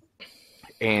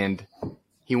 and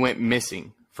he went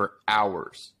missing for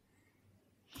hours.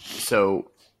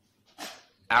 So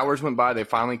hours went by. They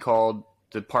finally called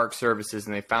the park services,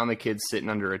 and they found the kid sitting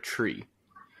under a tree.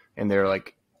 And they're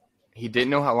like, he didn't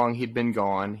know how long he'd been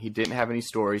gone. He didn't have any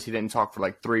stories. He didn't talk for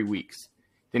like 3 weeks.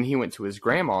 Then he went to his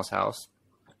grandma's house,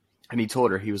 and he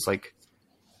told her, he was like,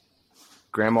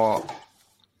 Grandma,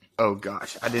 oh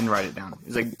gosh, I didn't write it down.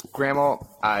 He's like, Grandma,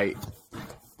 I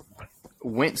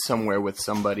went somewhere with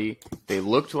somebody. They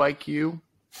looked like you.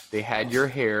 They had your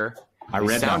hair.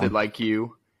 They sounded like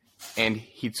you. And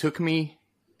he took me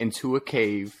into a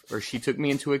cave, or she took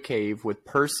me into a cave with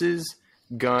purses,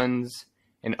 guns,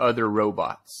 and other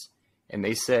robots. And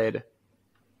they said,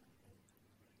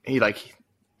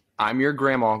 I'm your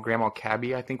Grandma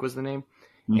Cabby, I think was the name.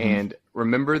 Mm-hmm. And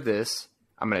remember this,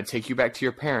 I'm going to take you back to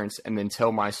your parents and then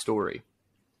tell my story.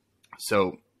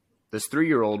 So this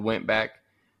 3-year-old went back,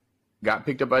 got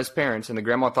picked up by his parents, and the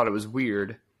grandma thought it was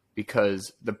weird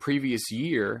because the previous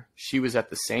year she was at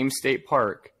the same state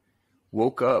park,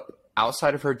 woke up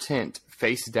outside of her tent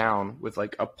face down with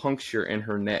like a puncture in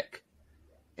her neck.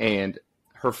 And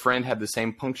her friend had the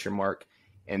same puncture mark,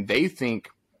 and they think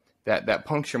that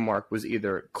puncture mark was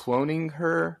either cloning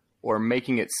her or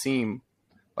making it seem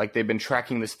like they've been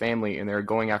tracking this family and they're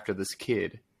going after this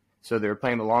kid. So they were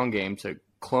playing the long game to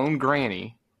clone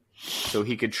Granny so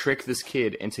he could trick this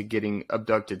kid into getting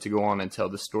abducted to go on and tell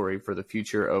the story for the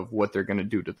future of what they're going to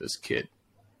do to this kid.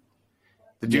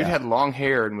 The dude had long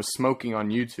hair and was smoking on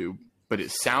YouTube, but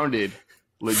it sounded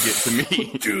legit to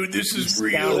me. Dude, this is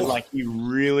real. Sounded like he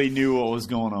really knew what was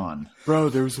going on. Bro,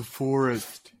 there was a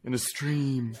forest and a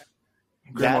stream.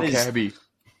 Grandma Cabby.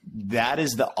 That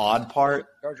is the odd part,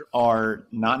 are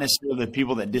not necessarily the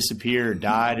people that disappear or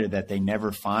died or that they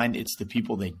never find. It's the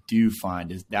people they do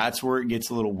find. That's where it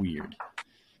gets a little weird,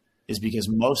 is because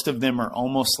most of them are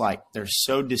almost like they're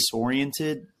so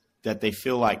disoriented that they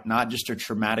feel like not just a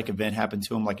traumatic event happened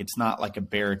to them. Like, it's not like a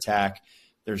bear attack.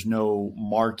 There's no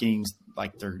markings.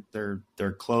 Like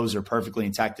their clothes are perfectly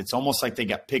intact. It's almost like they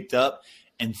got picked up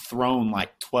and thrown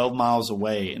like 12 miles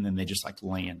away, and then they just like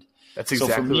land. That's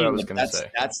exactly what I was going to say.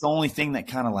 That's the only thing that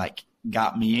kind of like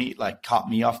caught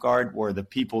me off guard, were the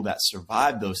people that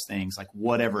survived those things, like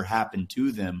whatever happened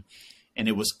to them. And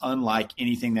it was unlike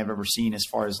anything they've ever seen, as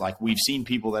far as like, we've seen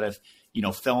people that have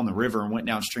fell in the river and went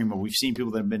downstream. Or we've seen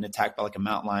people that have been attacked by like a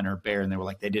mountain lion or a bear, and they were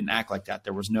like, they didn't act like that.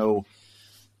 There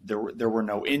were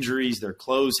no injuries. Their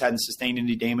clothes hadn't sustained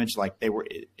any damage. Like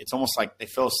it's almost like they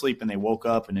fell asleep and they woke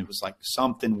up and it was like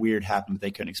something weird happened that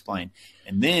they couldn't explain.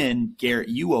 And then Garrett,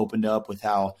 you opened up with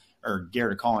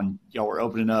Garrett or Colin, y'all were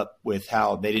opening up with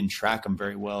how they didn't track them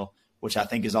very well, which I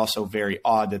think is also very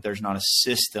odd that there's not a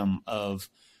system of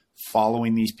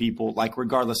following these people. Like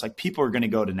regardless, like people are going to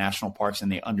go to national parks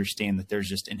and they understand that there's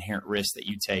just inherent risks that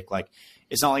you take. Like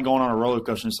it's not like going on a roller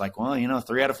coaster. It's like, well,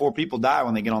 3 out of 4 people die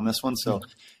when they get on this one. So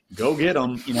go get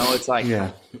them. It's like,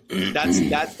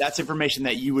 that's information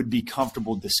that you would be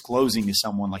comfortable disclosing to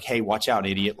someone like, hey, watch out,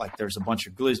 idiot. Like there's a bunch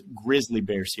of grizzly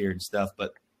bears here and stuff.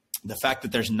 But the fact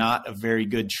that there's not a very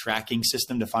good tracking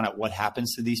system to find out what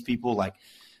happens to these people, like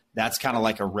that's kind of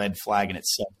like a red flag in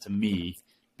itself to me,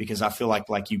 because I feel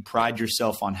like you pride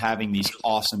yourself on having these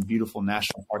awesome, beautiful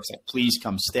national parks. Like, please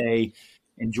come stay,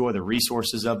 enjoy the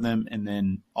resources of them. And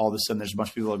then all of a sudden there's a bunch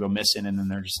of people that go missing and then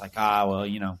they're just like,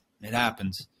 it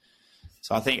happens.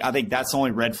 So I think that's the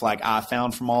only red flag I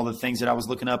found from all the things that I was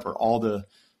looking up, or all the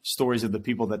stories of the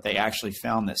people that they actually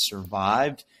found that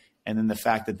survived. And then the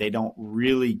fact that they don't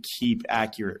really keep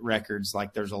accurate records.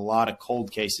 Like there's a lot of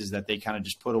cold cases that they kind of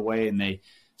just put away, and they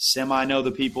semi know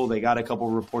the people. They got a couple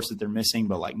of reports that they're missing,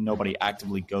 but like nobody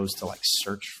actively goes to like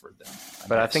search for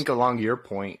them. I think along your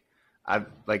point, I've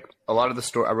like a lot of the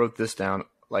story, I wrote this down,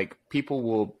 like people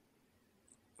will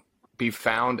be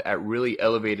found at really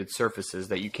elevated surfaces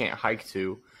that you can't hike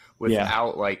to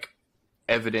without like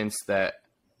evidence that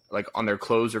like on their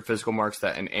clothes or physical marks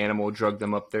that an animal drugged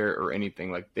them up there or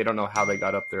anything. Like they don't know how they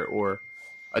got up there. Or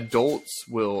adults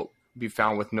will be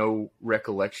found with no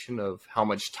recollection of how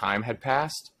much time had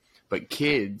passed, but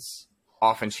kids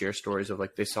often share stories of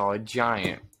like they saw a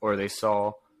giant, or they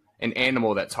saw an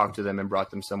animal that talked to them and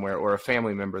brought them somewhere, or a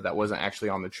family member that wasn't actually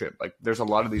on the trip. Like there's a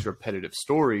lot of these repetitive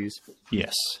stories.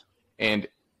 Yes. And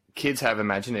kids have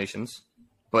imaginations,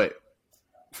 but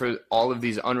for all of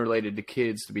these unrelated to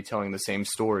kids to be telling the same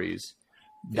stories,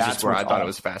 that's where I thought it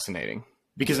was fascinating.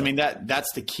 Because I mean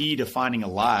that's the key to finding a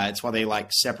lie. It's why they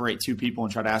like separate 2 people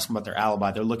and try to ask them about their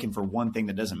alibi. They're looking for one thing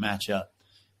that doesn't match up.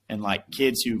 And like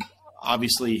kids who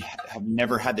obviously have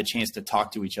never had the chance to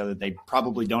talk to each other, they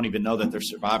probably don't even know that they're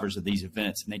survivors of these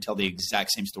events, and they tell the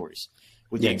exact same stories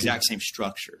with the exact same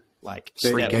structure. Like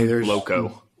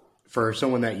loco. For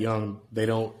someone that young, they're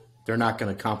not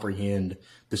going to comprehend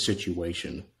the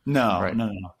situation. No.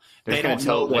 They're going to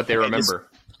tell what they remember.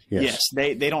 Yes.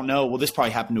 They don't know, well, this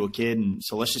probably happened to a kid, and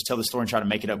so let's just tell the story and try to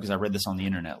make it up because I read this on the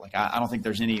internet. Like I don't think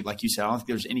there's any, like you said, I don't think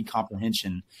there's any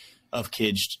comprehension of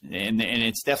kids, and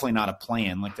it's definitely not a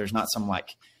plan. Like there's not some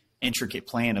like intricate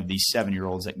plan of these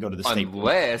 7-year-olds that go to the state.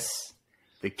 Unless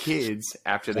the kids,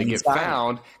 after they get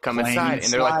found, come inside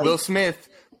and they're like, Will Smith,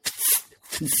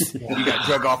 you got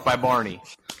drug off by Barney.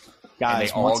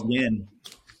 Guys, once again,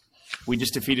 we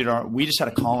just had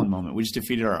a Colin moment. We just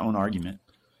defeated our own argument.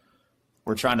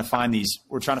 We're trying to find these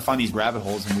rabbit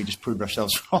holes, and we just proved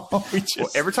ourselves wrong.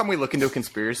 Every time we look into a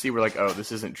conspiracy, we're like, oh,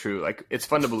 this isn't true. Like, it's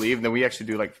fun to believe. And then we actually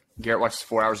do, like, Garrett watches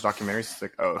 4 hours of documentaries. It's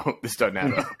like, oh, this doesn't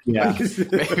add up. Yeah.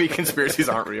 Maybe conspiracies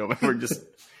aren't real. But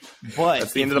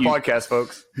that's the end of the podcast,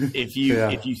 folks. If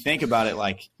you think about it,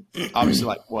 like, obviously,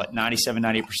 like, what,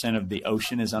 97-98% of the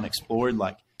ocean is unexplored.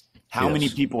 Like, how many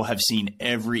people have seen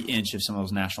every inch of some of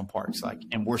those national parks? Like,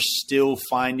 and we're still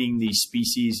finding these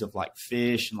species of like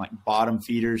fish and like bottom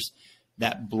feeders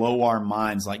that blow our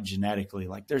minds, like genetically.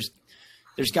 Like there's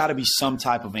got to be some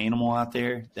type of animal out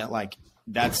there that like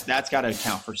that's got to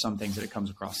account for some things that it comes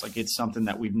across. Like it's something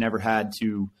that we've never had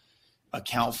to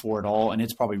account for at all, and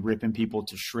it's probably ripping people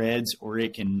to shreds, or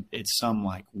it's some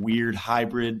like weird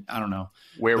hybrid. I don't know.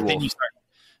 Werewolf.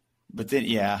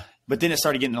 But then it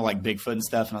started getting to like Bigfoot and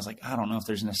stuff, and I was like, I don't know if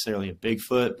there's necessarily a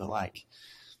Bigfoot, but like,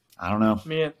 I don't know.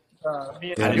 Me and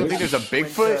you don't think there's a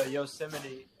Bigfoot? Went to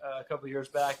Yosemite a couple of years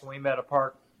back, and we met a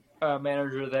park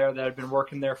manager there that had been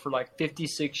working there for like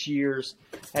 56 years,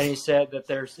 and he said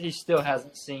that he still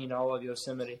hasn't seen all of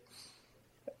Yosemite.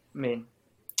 I mean,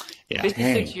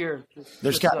 56 years.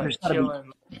 There's got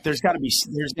to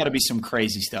be some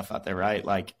crazy stuff out there, right?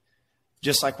 Like.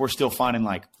 Just like we're still finding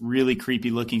like really creepy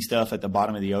looking stuff at the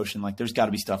bottom of the ocean, like there's got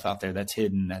to be stuff out there that's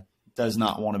hidden that does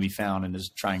not want to be found and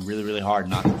is trying really, really hard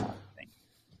not to find anything.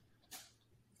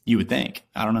 You would think.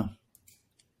 I don't know.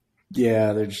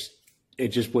 Yeah, it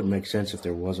just wouldn't make sense if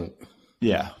there wasn't.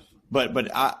 Yeah,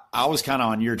 but I was kind of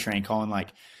on your train, Colin. I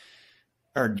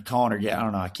don't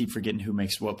know. I keep forgetting who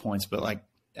makes what points, but like.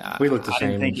 We look the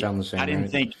same and sound the same.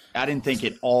 I didn't think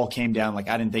it all came down. Like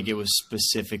I didn't think it was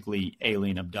specifically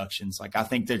alien abductions. Like I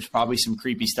think there's probably some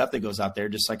creepy stuff that goes out there.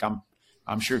 Just like I'm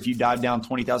I'm sure if you dive down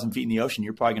 20,000 feet in the ocean,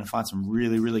 you're probably going to find some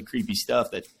really, really creepy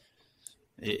stuff that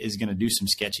is going to do some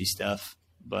sketchy stuff.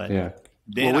 But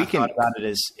then I thought about it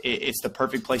as it's the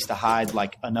perfect place to hide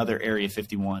like another Area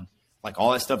 51. Like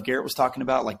all that stuff Garrett was talking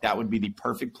about, like that would be the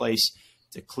perfect place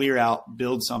to clear out,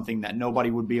 build something that nobody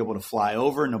would be able to fly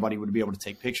over, nobody would be able to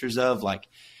take pictures of. Like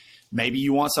maybe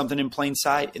you want something in plain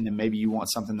sight, and then maybe you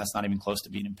want something that's not even close to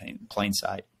being in plain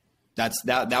sight. That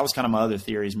was kind of my other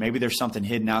theory is maybe there's something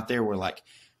hidden out there where like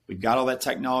we've got all that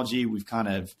technology, we've kind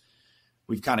of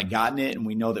gotten it, and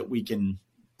we know that we can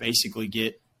basically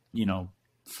get,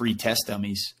 free test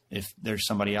dummies if there's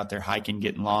somebody out there hiking,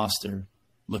 getting lost, or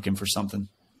looking for something.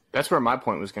 That's where my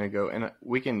point was going to go, and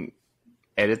we can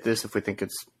edit this if we think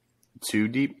it's too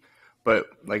deep, but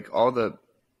like all the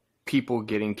people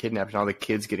getting kidnapped and all the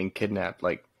kids getting kidnapped,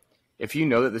 like if you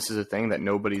know that this is a thing that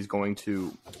nobody's going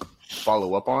to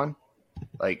follow up on,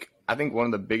 like I think one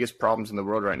of the biggest problems in the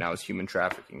world right now is human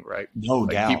trafficking, right? No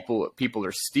doubt. People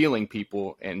are stealing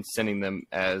people and sending them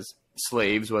as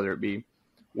slaves, whether it be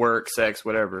work, sex,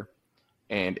 whatever.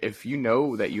 And if you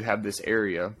know that you have this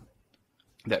area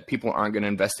that people aren't going to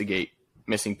investigate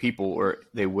missing people, or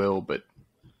they will, but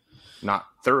not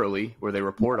thoroughly, where they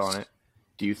report on it,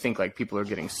 do you think like people are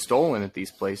getting stolen at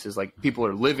these places? Like people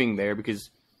are living there because,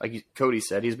 like Cody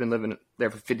said, he's been living there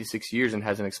for 56 years and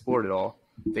hasn't explored it all.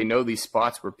 They know these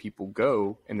spots where people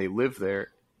go and they live there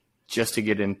just to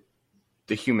get in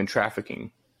the human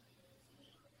trafficking.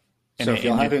 So if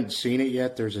y'all haven't seen it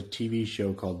yet, there's a TV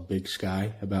show called Big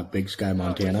Sky about Big Sky,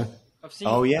 Montana. I've seen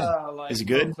is it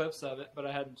good? clips of it, but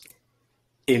I hadn't seen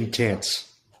it.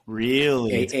 Intense.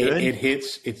 Really? It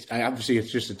hits. Obviously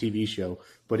it's just a TV show,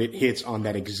 but it hits on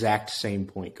that exact same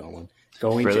point, going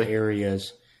to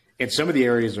areas, and some of the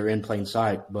areas are in plain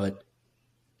sight, but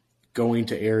going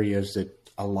to areas that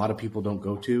a lot of people don't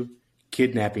go to,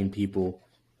 kidnapping people,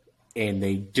 and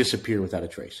they disappear without a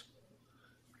trace.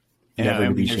 Never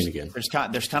to be seen again. There's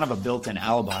kind of a built-in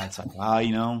alibi. It's like,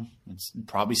 it's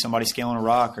probably somebody scaling a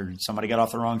rock or somebody got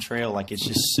off the wrong trail. Like it's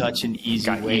just such an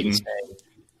easy way to say,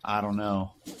 I don't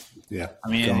know. Yeah. I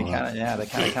mean, that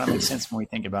kind of makes sense when we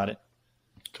think about it.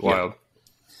 It's wild.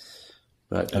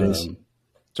 But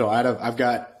so I've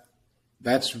got,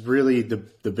 that's really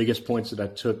the biggest points that I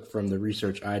took from the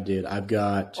research I did. I've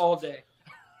got all day.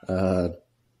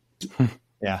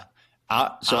 Yeah.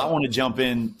 I want to jump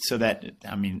in so that,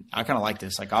 I kind of like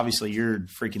this. Like, obviously, you're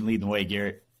freaking leading the way,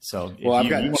 Garrett. So, I've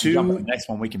got two. Jump on the next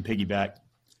one, we can piggyback.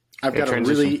 I've got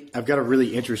a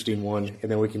really interesting one,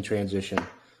 and then we can transition.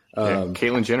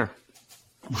 Caitlyn Jenner.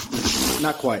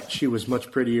 Not quite. She was much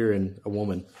prettier and a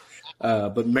woman.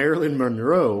 But Marilyn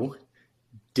Monroe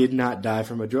did not die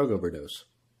from a drug overdose.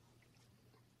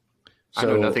 I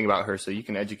know nothing about her, so you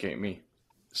can educate me.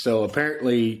 So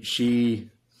apparently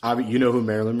you know who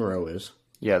Marilyn Monroe is.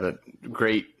 Yeah, the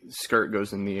great skirt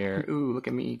goes in the air. Ooh, look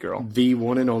at me, girl. The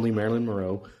one and only Marilyn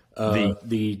Monroe.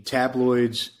 The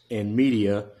tabloids and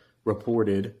media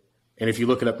reported, and if you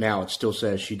look it up now, it still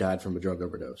says she died from a drug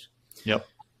overdose. Yep.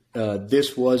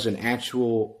 This was an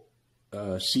actual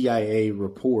CIA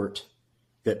report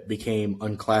that became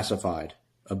unclassified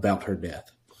about her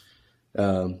death.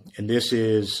 And this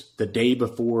is the day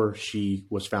before she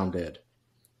was found dead.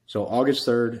 So August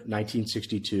 3rd,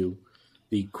 1962,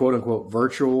 the quote-unquote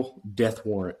virtual death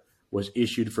warrant was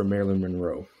issued for Marilyn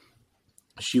Monroe.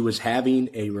 She was having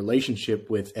a relationship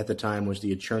with, at the time, was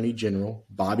the Attorney General,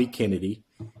 Bobby Kennedy,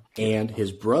 and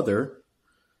his brother,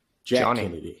 Jack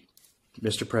Kennedy,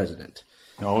 Mr. President.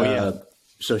 Oh, yeah.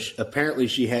 So apparently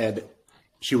she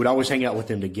would always hang out with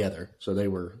them together. So they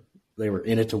were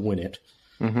in it to win it.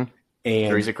 Mm-hmm. And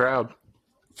Three's a crowd.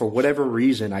 For whatever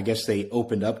reason, I guess they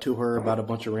opened up to her about a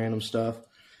bunch of random stuff.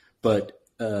 But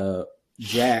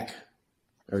JFK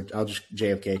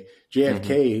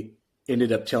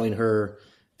ended up telling her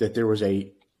that there was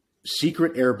a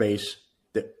secret airbase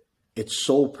that its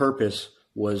sole purpose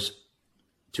was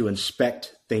to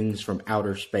inspect things from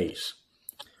outer space.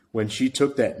 When she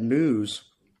took that news,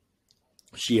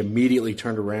 she immediately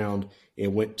turned around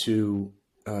and went to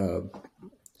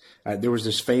there was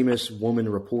this famous woman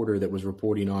reporter that was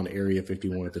reporting on Area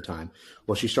 51 at the time.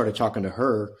 Well, she started talking to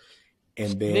her,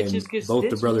 and then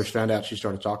both the brothers found out she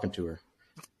started talking to her.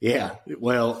 Yeah,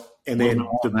 well, and then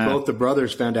both the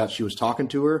brothers found out she was talking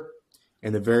to her,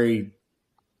 and the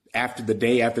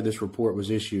day after this report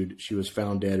was issued, she was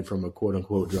found dead from a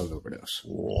quote-unquote drug overdose.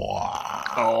 Wow.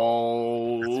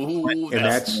 Oh,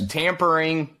 that's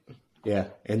tampering. Yeah,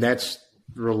 and that's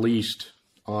released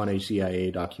on a CIA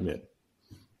document.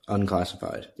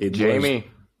 Unclassified. It was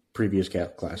previous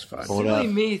classified. Silly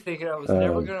me thinking I was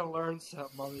never going to learn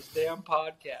something on this damn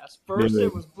podcast. First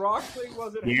it was broccoli,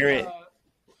 wasn't Garrett,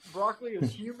 Broccoli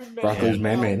is human made. Broccoli's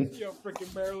man-made.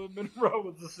 Freaking Marilyn Monroe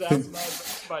was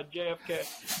assassinated by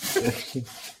JFK.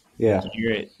 Yeah.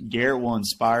 Garrett will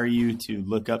inspire you to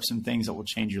look up some things that will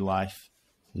change your life.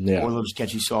 Yeah. Or they'll just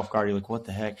catch you so off guard. You're like, what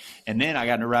the heck? And then I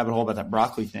got in a rabbit hole about that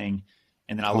broccoli thing.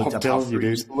 And then I looked up how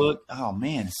fruits look. Oh,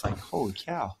 man. It's like, holy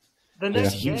cow. The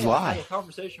next huge day, lie. I had a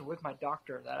conversation with my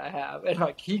doctor that I have, and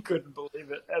like he couldn't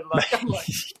believe it. And like, I'm like,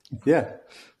 Yeah.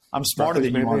 I'm smarter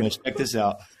than you on this. Check this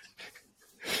out.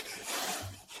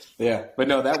 Yeah. But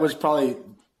no, that was probably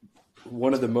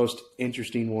one of the most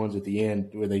interesting ones at the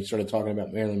end where they started talking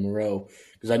about Marilyn Monroe,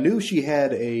 because I knew she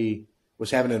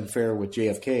was having an affair with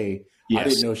JFK. Yes. I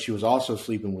didn't know she was also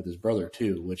sleeping with his brother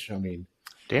too, which, I mean,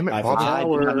 Damn it, I Bobby.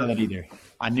 did not know that either.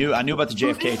 I knew about the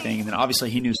JFK thing, and then obviously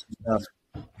he knew some stuff.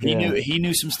 He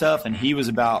knew some stuff, and he was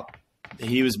about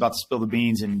to spill the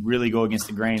beans and really go against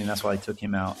the grain, and that's why they took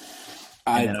him out.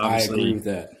 I agree with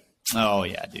that. Oh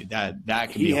yeah, dude,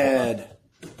 that could He be.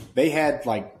 They had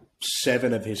like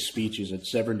 7 of his speeches at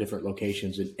 7 different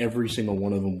locations, and every single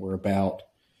one of them were about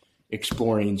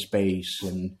exploring space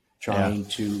and trying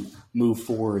to move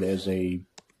forward as a,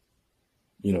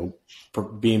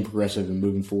 being progressive and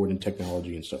moving forward in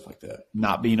technology and stuff like that.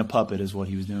 Not being a puppet is what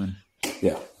he was doing.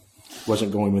 Yeah.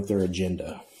 Wasn't going with their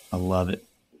agenda. I love it.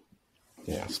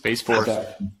 Yeah. Space Force.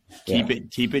 Keep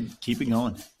it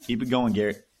going. Keep it going,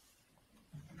 Garrett.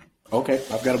 Okay.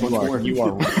 I've got a bunch more. You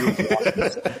are.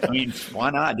 I mean, why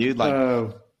not, dude?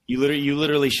 Like you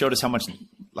literally showed us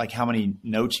how many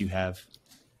notes you have.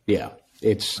 Yeah.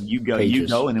 It's you go,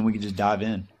 and then we can just dive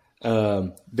in.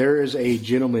 There is a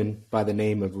gentleman by the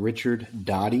name of Richard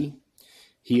Dottie.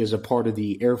 He is a part of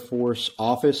the Air Force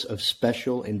Office of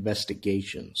Special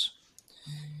Investigations.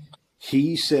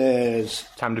 He says,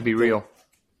 Time to be real.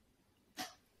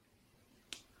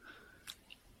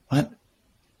 What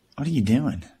are you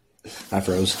doing? I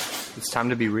froze. It's time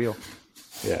to be real.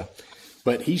 Yeah.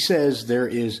 But he says there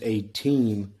is a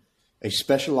team, a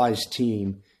specialized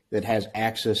team that has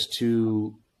access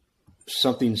to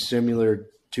something similar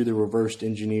to the reversed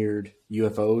engineered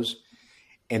UFOs,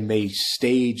 and they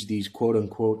stage these quote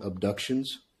unquote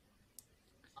abductions.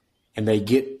 And they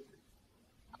get,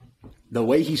 the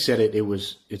way he said it,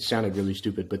 it sounded really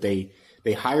stupid, but they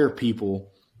hire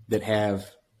people that have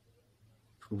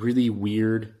really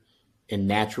weird and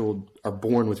are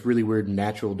born with really weird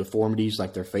natural deformities,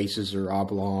 like their faces are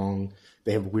oblong,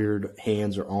 they have weird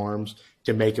hands or arms,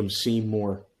 to make them seem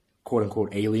more quote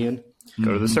unquote alien.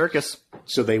 Go to the circus.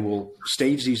 So they will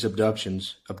stage these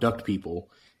abductions, abduct people,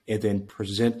 and then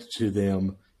present to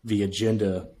them the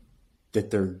agenda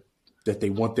that they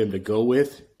want them to go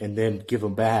with, and then give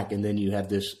them back. And then you have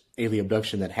this alien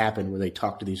abduction that happened where they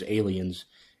talk to these aliens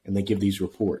and they give these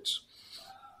reports.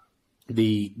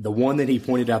 The one that he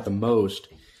pointed out the most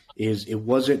is it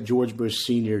wasn't George Bush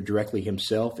Sr. directly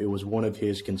himself. It was one of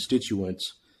his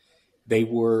constituents. They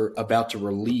were about to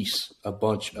release a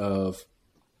bunch of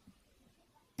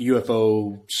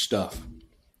UFO stuff.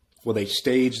 Well, they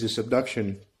staged this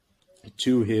abduction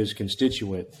to his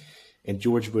constituent, and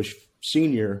George Bush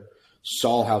Sr.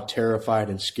 saw how terrified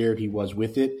and scared he was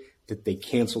with it that they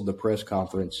canceled the press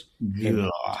conference and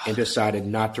decided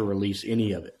not to release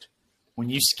any of it. When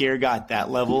you scare guy at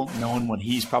that level, knowing what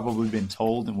he's probably been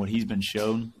told and what he's been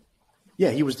shown.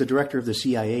 Yeah, he was the director of the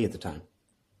CIA at the time.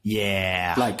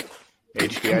 Yeah. Like,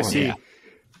 HBIC.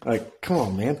 Come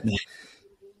on, man.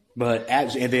 But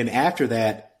and then after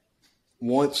that,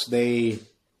 once they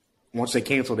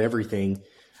canceled everything,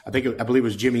 I believe it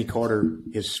was Jimmy Carter,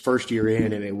 his first year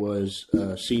in, and it was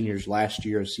Senior's last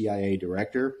year as CIA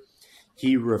director.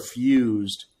 He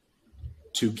refused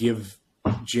to give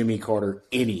Jimmy Carter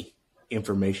any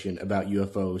information about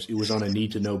UFOs. It was on a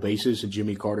need to know basis, and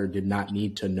Jimmy Carter did not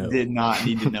need to know. Did not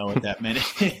need to know at that minute.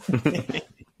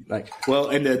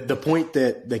 And the point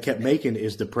that they kept making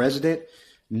is the president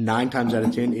 9 times out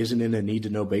of 10 isn't in a need to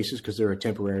know basis because they're a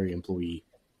temporary employee.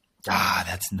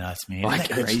 That's nuts, man. Isn't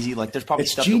that crazy? Like, there's probably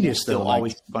it's stuff genius, that will still though,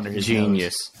 always keep under his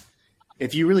nose.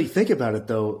 If you really think about it,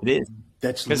 though, It is.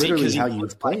 that's literally how you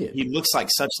play it. He looks like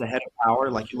such the head of power.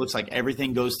 Like, he looks like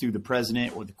everything goes through the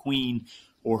president or the queen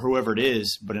or whoever it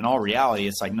is. But in all reality,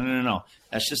 it's like, no.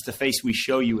 That's just the face we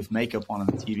show you with makeup on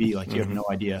the TV. Like, you have no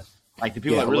idea. Like, the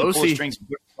people that really pull the strings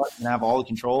and have all the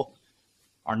control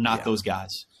are not those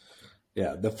guys.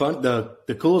 Yeah,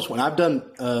 the coolest one I've done.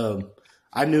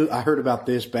 I heard about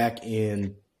this back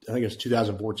in, I think it was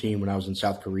 2014 when I was in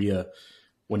South Korea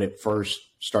when it first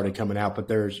started coming out. But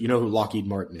you know who Lockheed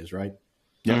Martin is, right?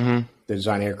 Yeah. Mm-hmm. They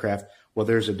design aircraft. Well,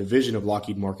 there's a division of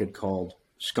Lockheed Martin called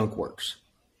Skunk Works.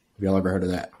 Have y'all ever heard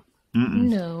of that?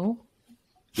 No.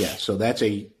 Yeah, so that's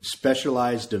a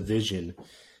specialized division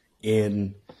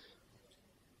in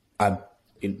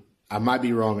I might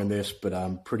be wrong on this, but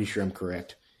I'm pretty sure I'm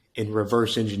correct in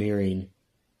reverse engineering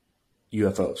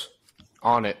UFOs.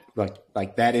 On it.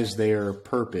 Like that is their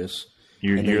purpose.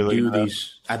 You're do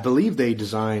these. I believe they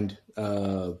designed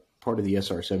part of the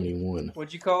SR-71.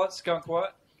 What'd you call it? Skunk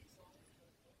what?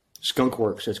 Skunk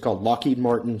Works. It's called Lockheed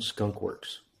Martin Skunk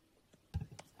Works.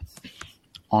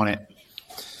 On it.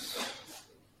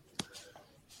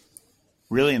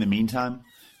 Really, in the meantime,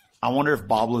 I wonder if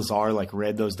Bob Lazar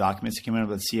read those documents that came out of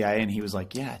the CIA, and he was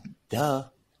like, "Yeah, duh,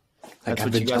 that's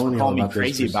what you guys were calling me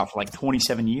crazy about for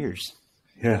 27 years."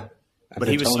 Yeah, but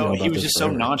he was just so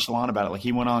nonchalant about it. Like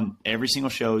he went on every single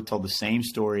show, told the same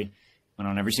story, went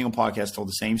on every single podcast, told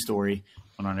the same story,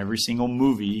 went on every single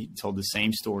movie, told the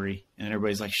same story, and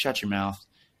everybody's like, "Shut your mouth!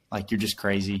 Like you're just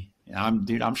crazy."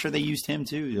 And I'm sure they used him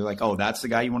too. They're like, "Oh, that's the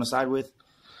guy you want to side with."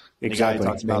 Exactly. The guy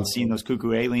talks about seeing those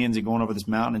cuckoo aliens and going over this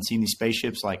mountain and seeing these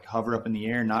spaceships hover up in the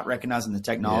air, not recognizing the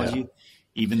technology,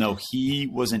 even though he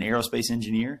was an aerospace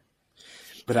engineer.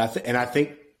 But I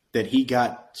think that he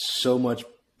got so much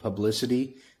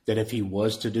publicity that if he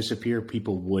was to disappear,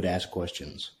 people would ask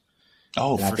questions.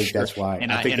 Oh, and I think sure. that's why.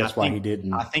 And I think that's why he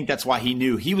didn't. I think that's why he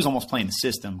knew he was almost playing the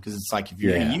system, because it's like, if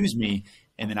you're going to use me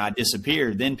and then I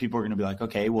disappeared, then people are going to be like,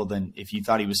 okay, well then if you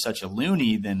thought he was such a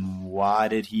loony, then why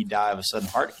did he die of a sudden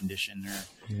heart condition,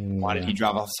 or why did he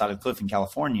drive off the side of the cliff in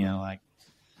California? Like,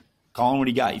 call him what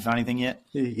he got. You found anything yet?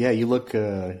 Yeah, you look.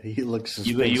 You look.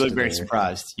 You look very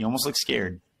surprised. You almost look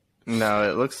scared. No,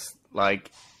 it looks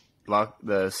like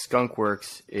the Skunk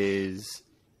Works is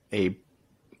it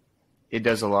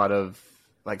does a lot of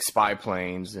spy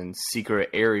planes and secret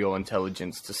aerial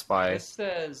intelligence to spy. It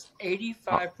says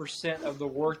 85% of the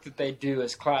work that they do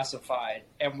is classified,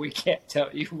 and we can't tell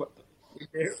you what we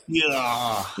do.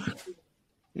 Yeah.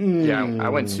 Yeah, I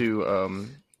went to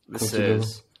this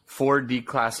says 4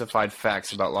 declassified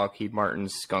facts about Lockheed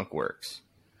Martin's Skunk Works.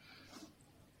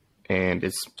 And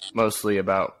it's mostly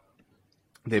about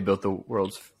they built the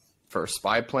world's first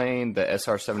spy plane. The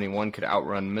SR-71 could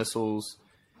outrun missiles.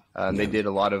 They did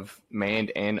a lot of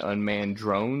manned and unmanned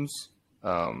drones.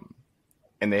 And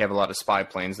they have a lot of spy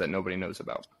planes that nobody knows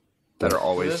about that are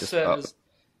always just up.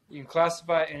 You can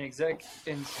classify in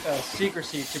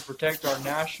secrecy to protect our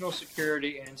national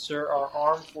security and ensure our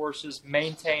armed forces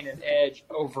maintain an edge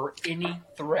over any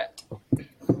threat.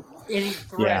 Any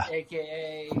threat,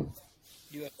 a.k.a.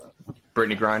 UFO.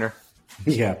 Brittany Griner.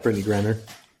 Yeah, Brittany Griner.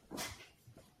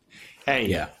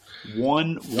 Hey,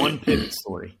 one pivot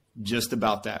story just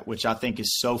about that, which I think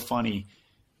is so funny,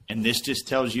 and this just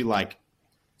tells you like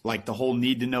the whole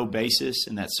need to know basis,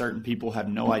 and that certain people have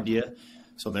no idea.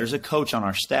 So there's a coach on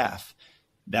our staff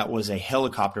that was a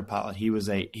helicopter pilot. He was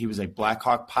a Black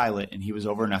Hawk pilot, and he was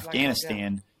over in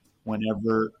Afghanistan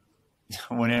whenever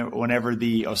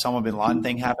the Osama bin Laden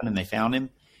thing happened, and they found him.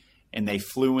 And they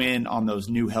flew in on those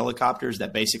new helicopters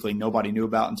that basically nobody knew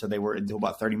about until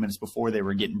about 30 minutes before they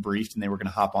were getting briefed and they were going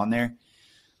to hop on there.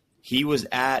 He was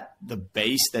at the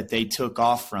base that they took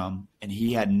off from, and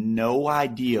he had no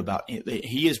idea about it.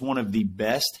 He is one of the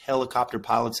best helicopter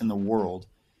pilots in the world.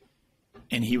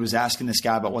 And he was asking this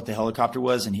guy about what the helicopter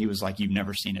was, and he was like, "You've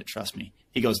never seen it, trust me."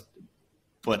 He goes,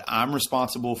 "But I'm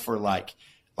responsible for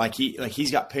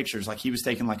he's got pictures. Like he was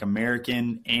taking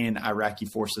American and Iraqi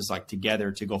forces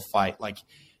together to go fight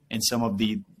in some of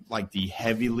the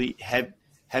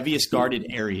heaviest guarded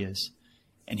areas,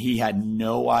 and he had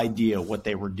no idea what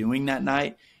they were doing that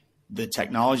night, the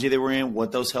technology they were in,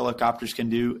 what those helicopters can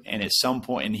do. And at some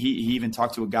point, and he even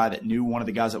talked to a guy that knew one of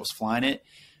the guys that was flying it,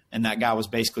 and that guy was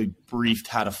basically briefed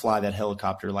how to fly that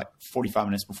helicopter 45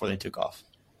 minutes before they took off.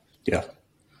 Yeah,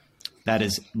 that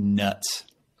is nuts.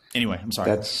 Anyway, I'm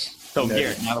sorry.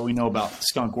 Garrett, now that we know about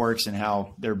Skunk Works and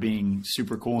how they're being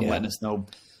super cool and letting us know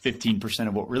 15%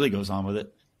 of what really goes on with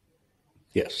it.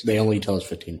 Yes, they only tell us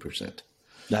 15%.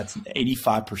 That's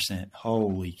 85%.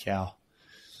 Holy cow.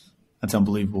 That's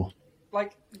unbelievable.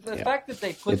 The fact that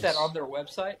they put that on their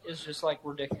website is just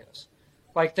ridiculous.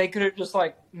 They could have just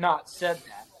not said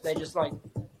that. They just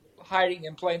hiding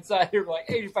in plain sight. They're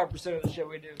 85% of the shit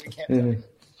we do, we can't tell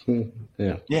you.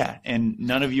 Yeah. Yeah, and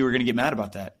none of you are going to get mad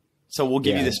about that. So we'll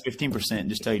give you this 15% and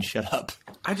just tell you to shut up.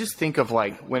 I just think of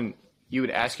when you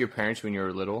would ask your parents when you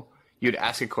were little, you'd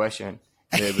ask a question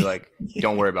and they'd be like,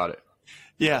 "Don't worry about it."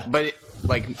 Yeah. But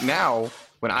now,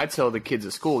 when I tell the kids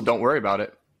at school, "Don't worry about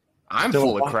it," I'm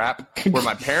full of crap. Were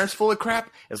my parents full of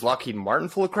crap? Is Lockheed Martin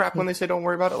full of crap when they say "don't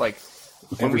worry about it"?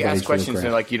 When we ask questions,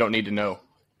 they're like, "You don't need to know."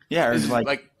 Yeah. Or is it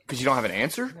because you don't have an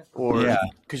answer, or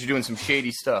because you're doing some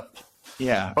shady stuff?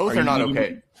 Yeah. Both are not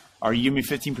okay. Are you giving me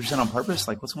 15% on purpose?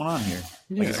 What's going on here?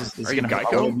 Yeah. Is are you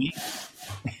Geico? Me?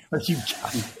 Are you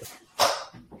Geico?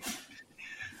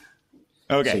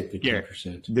 Okay, say Garrett,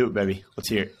 15%. do it, baby. Let's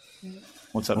hear it.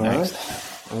 What's up All next?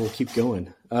 right. I will keep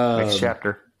going. Next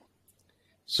chapter.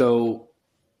 So,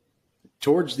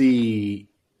 towards the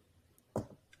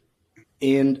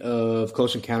end of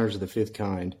Close Encounters of the Fifth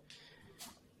Kind,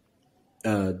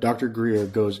 Dr. Greer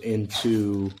goes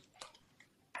into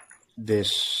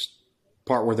this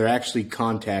part where they're actually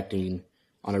contacting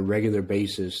on a regular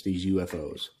basis these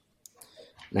UFOs.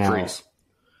 Now, Freeze.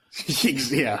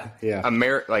 yeah.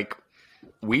 Like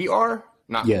we are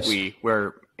not Yes.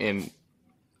 we're in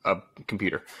a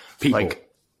computer. People. Like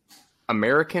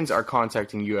Americans are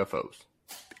contacting UFOs.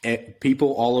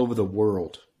 People all over the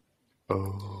world.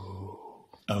 Oh.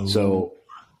 So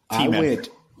I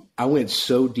went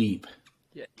so deep.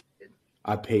 Yeah.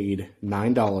 I paid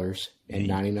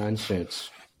 $9.99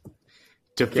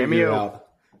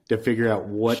 to figure out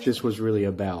what this was really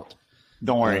about.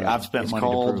 Don't worry, I've spent it's money to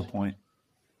called- prove a point.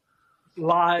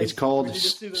 Lies. It's called We need to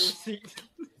see the receipt.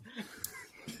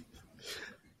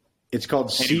 It's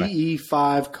called Anyway.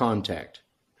 CE5 Contact.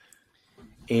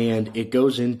 And it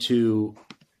goes into,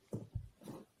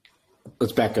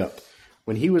 let's back up.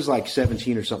 When he was like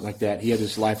 17 or something like that, he had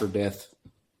this life or death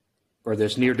or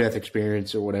this near death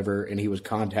experience or whatever, and he was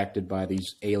contacted by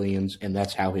these aliens, and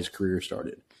that's how his career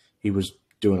started. He was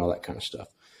doing all that kind of stuff.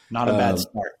 Not a bad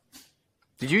start.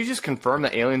 Did you just confirm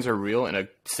that aliens are real in a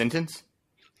sentence?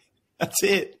 That's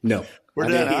it. No. We're I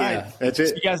done. did- All yeah, right. that's it.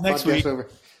 See you guys next Podcast week. over.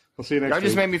 We'll see you next Y'all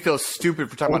just week. made me feel stupid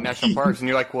for talking about national parks, and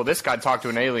you're like, well, this guy talked to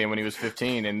an alien when he was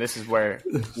 15, and this is where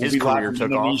his Be live career from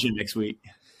took off. Indonesia next week.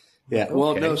 Yeah. Well,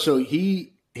 Okay. no. So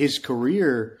his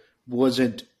career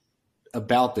wasn't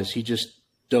about this. He just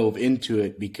dove into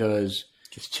it because,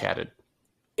 Just chatted.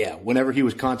 yeah, whenever he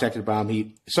was contacted by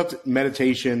him,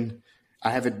 meditation. I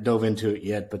haven't dove into it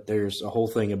yet, but there's a whole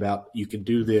thing about you can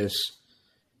do this,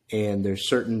 and there's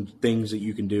certain things that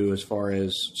you can do as far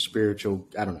as spiritual.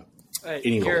 I don't know. Hey,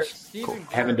 Anyways, Garrett, Stephen cool.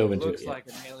 Garrett Haven't dove into looks it yet. like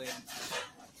an alien.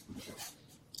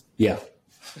 Yeah,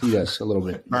 he does a little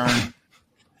bit. Burn.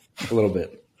 A little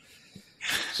bit.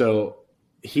 So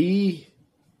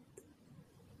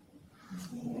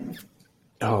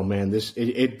oh man,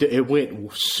 it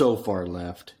went so far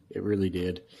left. It really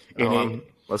did. And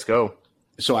Let's go.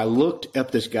 so I looked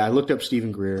up this guy. I looked up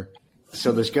Stephen Greer.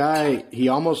 So this guy, he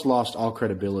almost lost all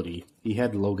credibility. He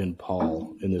had Logan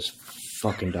Paul in this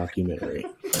fucking documentary.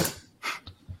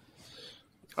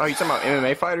 Oh, you talking about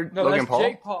MMA fighter No, Logan that's Paul?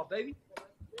 Jake Paul, baby.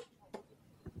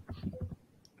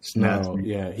 No,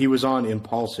 yeah, he was on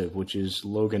Impulsive, which is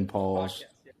Logan Paul's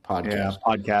podcast. Yeah,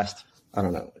 podcast. I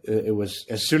don't know. It was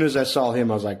as soon as I saw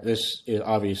him, I was like, "This is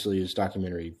obviously this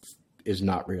documentary is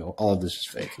not real. All of this is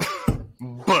fake."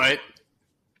 But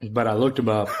But I looked him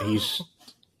up.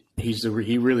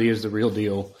 He really is the real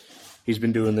deal. He's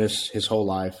been doing this his whole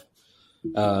life.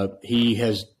 He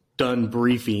has done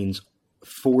briefings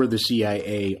for the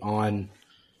CIA on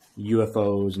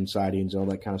UFOs and sightings, all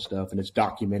that kind of stuff, and it's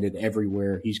documented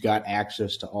everywhere. He's got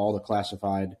access to all the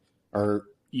classified or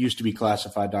used to be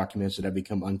classified documents that have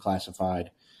become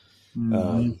unclassified.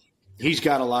 He's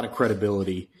got a lot of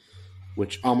credibility,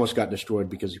 which almost got destroyed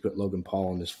because he put Logan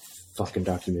Paul in this fucking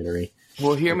documentary.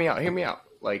 well, hear me out.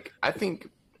 Like, I think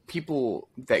people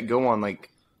that go on like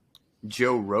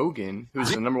Joe Rogan,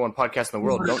 who's the number one podcast in the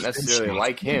world, don't necessarily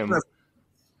like him,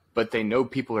 but they know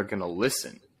people are going to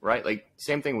listen, right? Like,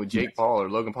 same thing with Jake Paul or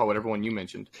Logan Paul, whatever one you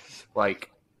mentioned.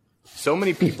 Like, so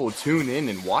many people tune in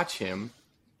and watch him.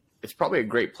 It's probably a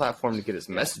great platform to get his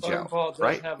message Logan out, Paul does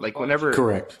right? have a Like, bunch whenever,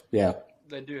 Correct. Yeah.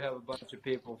 They do have a bunch of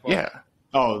people. yeah,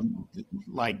 Oh,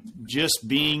 like just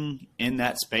being in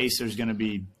that space, there's going to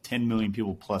be 10 million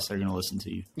people plus that are going to listen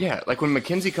to you. yeah. Like when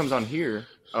Mackenzie comes on here,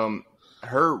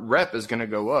 her rep is going to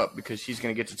go up because she's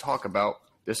going to get to talk about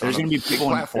this There's on a going to be big people.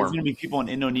 There's platform. going to be people in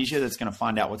Indonesia that's going to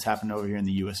find out what's happening over here in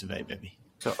the U.S. of A. Baby.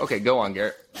 So, okay, go on,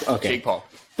 Garrett. Okay. Jake Paul.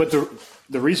 But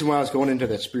the reason why I was going into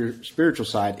that spiritual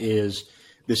side is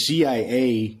the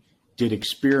CIA did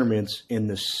experiments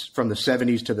from the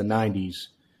 70s to the 90s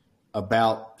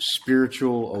about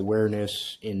spiritual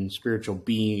awareness and spiritual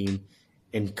being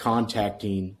and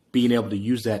being able to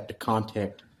use that to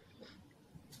contact,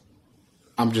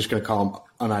 I'm just going to call them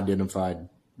unidentified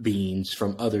beings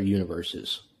from other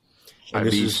universes. And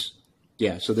IBs.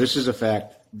 so this is a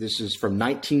fact. This is from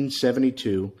 1972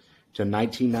 to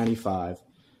 1995.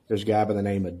 There's a guy by the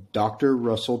name of Dr.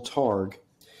 Russell Targ.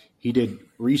 He did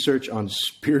research on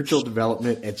spiritual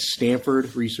development at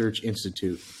Stanford Research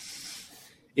Institute.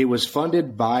 It was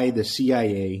funded by the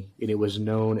CIA, and it was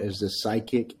known as the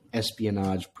Psychic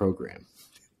Espionage Program.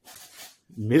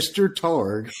 Mr.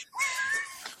 Targ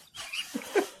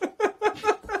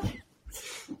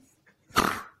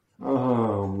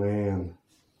oh, man.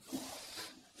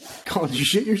 Colin, did you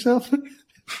shit yourself?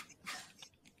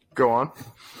 Go on.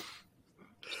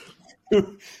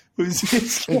 Who's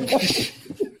this guy?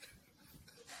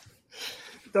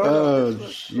 Oh,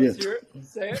 shit. Let's hear it.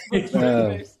 Say it. Let's hear it in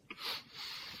the face.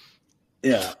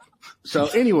 Yeah. So,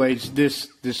 anyways, this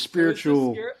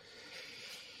spiritual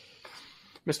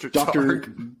Mr.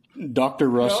 Dr.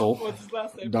 Russell. No, what's his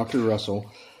last name? Dr. Russell.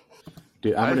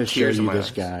 Dude, I'm I going to have show tears in you my this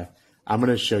eyes. guy. I'm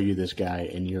going to show you this guy,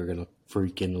 and you're going to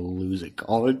freaking lose it,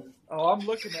 Colin. Oh, I'm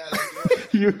looking at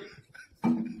it.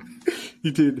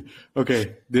 You did.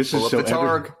 Okay, this Pull is up so the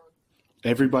targ.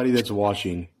 everybody that's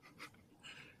watching,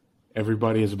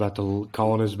 everybody is about to,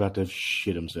 Colin is about to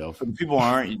shit himself. For the people who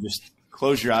aren't, you just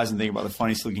close your eyes and think about the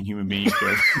funniest looking human being you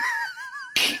could.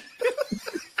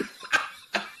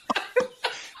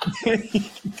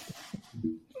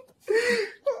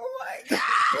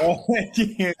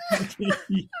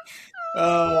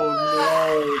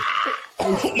 Oh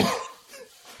no!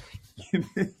 Could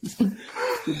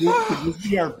this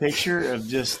be our picture of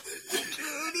just? Dude,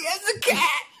 he has a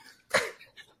cat.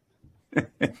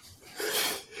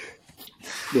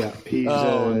 Yeah, he's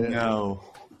No!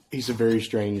 he's a very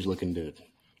strange looking dude.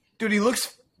 Dude, he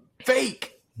looks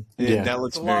fake. Yeah. That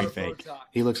looks It's a lot very of fake. Botox.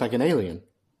 He looks like an alien.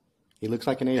 He looks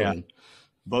like an alien.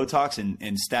 Botox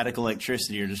and static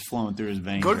electricity are just flowing through his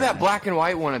veins. Go to right that now. black and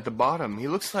white one at the bottom. He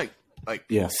looks like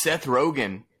Yeah. Seth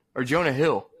Rogen or Jonah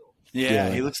Hill. Yeah,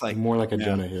 he looks like more like a yeah.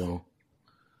 Jonah Hill.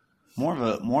 More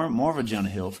of a Jonah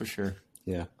Hill for sure.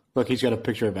 Yeah. Look, he's got a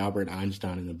picture of Albert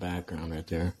Einstein in the background right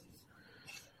there.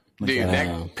 Dude, Wow.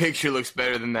 that picture looks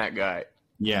better than that guy.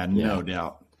 Yeah, no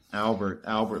doubt.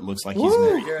 Albert looks like he's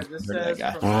Here, married. this to that says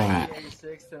guy. from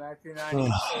 1986 to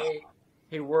 1998,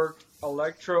 he worked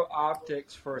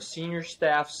electro-optics for a senior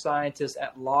staff scientist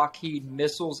at Lockheed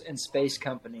Missiles and Space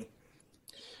Company.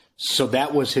 So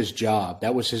that was his job.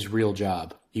 That was his real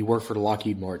job. He worked for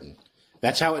Lockheed Martin.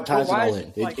 That's how it ties it Why all is-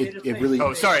 in. like, they It just say really.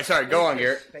 Oh, sorry. Go on,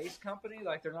 Garrett. Space Company?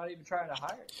 Like, they're not even trying to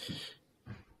hire.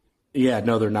 Yeah,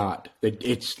 no, they're not.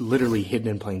 It's literally hidden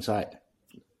in plain sight.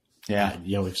 Yeah,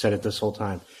 We've said it this whole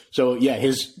time. So yeah,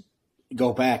 his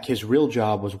real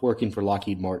job was working for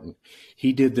Lockheed Martin.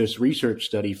 He did this research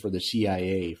study for the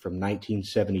CIA from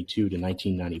 1972 to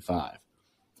 1995.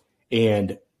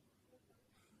 And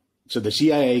so the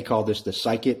CIA called this the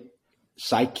psychic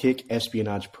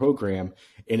espionage program,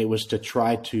 and it was to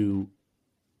try to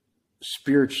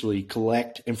spiritually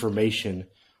collect information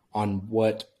on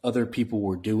what other people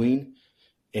were doing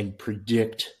and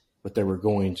predict what they were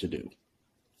going to do.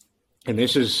 And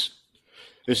this is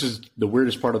the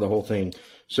weirdest part of the whole thing.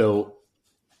 So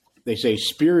they say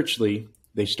spiritually,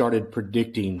 they started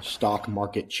predicting stock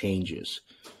market changes.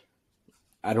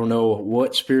 I don't know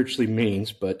what spiritually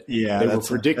means, but they were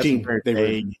predicting.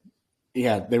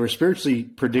 They were spiritually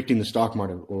predicting the stock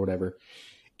market or whatever.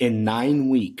 In 9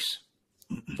 weeks,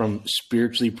 from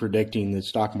spiritually predicting the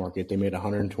stock market, they made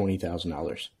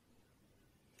 $120,000.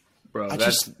 Bro, I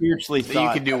just spiritually thought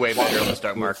you could do way better on the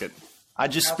stock market. I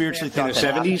just spiritually In thought the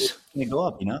that 70s, going to go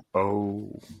up.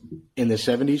 Oh, in the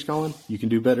 70s, Colin, you can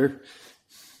do better.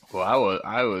 well,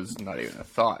 I was not even a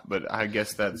thought, but I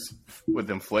guess that's with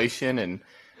inflation and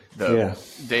the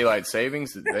daylight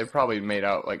savings. They probably made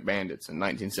out like bandits in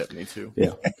 1972.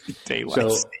 Yeah. Daylight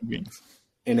So- savings.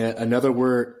 And another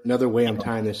way I'm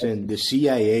tying this in, the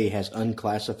CIA has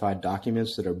unclassified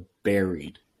documents that are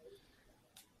buried.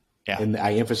 Yeah. And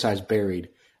I emphasize buried,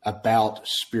 about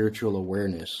spiritual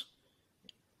awareness.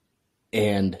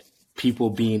 And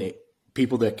people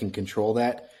that can control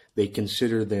that, they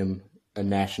consider them a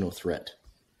national threat.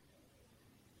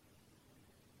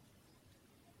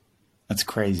 That's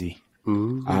crazy.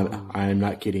 I'm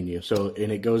not kidding you. So,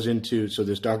 and it goes into,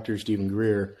 this Dr. Stephen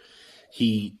Greer,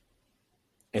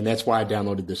 and that's why I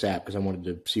downloaded this app, because I wanted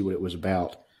to see what it was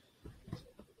about.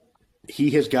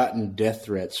 He has gotten death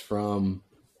threats from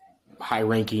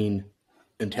high-ranking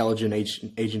intelligence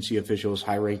agency officials,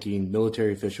 high-ranking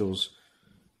military officials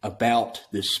about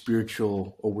this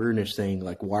spiritual awareness thing.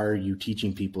 Like, why are you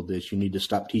teaching people this? You need to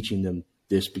stop teaching them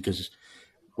this, because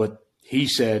what he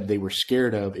said they were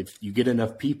scared of, if you get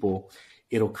enough people,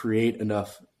 it'll create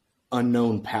enough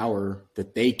unknown power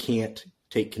that they can't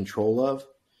take control of.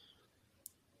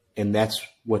 And that's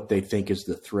what they think is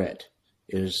the threat,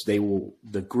 is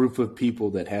the group of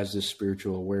people that has this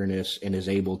spiritual awareness and is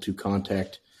able to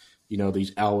contact,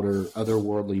 these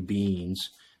otherworldly beings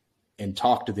and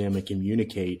talk to them and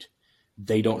communicate,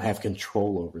 they don't have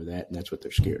control over that. And that's what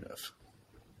they're scared of.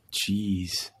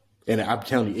 Jeez. And I'm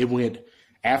telling you, it went,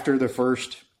 after the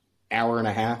first hour and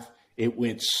a half, it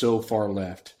went so far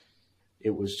left.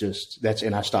 It was just,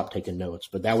 and I stopped taking notes,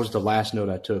 but that was the last note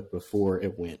I took before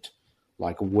it went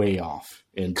like way off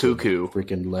into Cuckoo.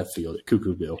 freaking left field at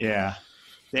Cuckooville. Yeah.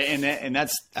 And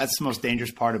that's the most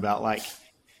dangerous part about, like,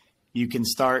 you can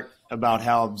start about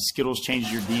how Skittles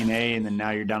changes your DNA, and then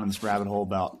now you're down in this rabbit hole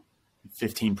about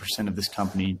 15% of this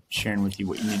company sharing with you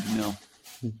what you need to know.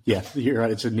 Yeah, you're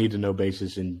right. It's a need to know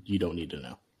basis, and you don't need to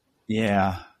know.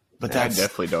 Yeah. But I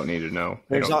definitely don't need to know.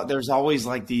 There's always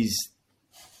like these.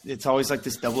 It's always like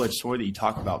this double-edged sword that you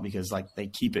talk about, because like they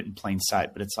keep it in plain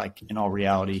sight, but it's like in all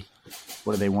reality,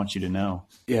 what do they want you to know?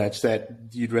 Yeah, it's that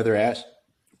you'd rather ask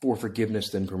for forgiveness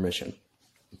than permission.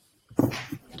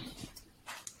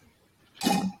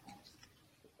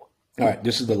 All right,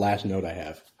 this is the last note I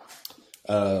have,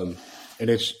 and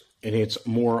it's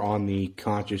more on the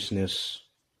consciousness,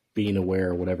 being aware,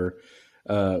 or whatever.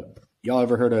 Y'all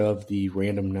ever heard of the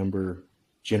random number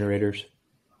generators?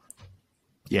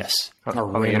 Yes.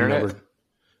 Or on the internet? number,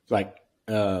 like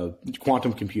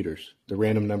quantum computers, the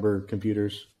random number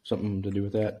computers, something to do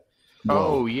with that.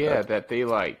 Oh yeah, that they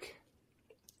like.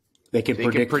 They can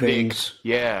predict things.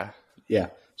 Yeah. Yeah,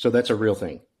 so that's a real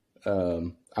thing.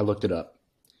 I looked it up.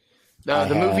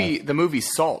 The movie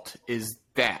Salt is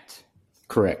that.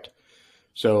 Correct.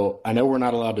 So I know we're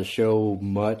not allowed to show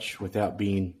much without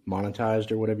being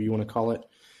monetized or whatever you want to call it,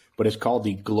 but it's called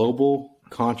the Global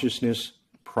Consciousness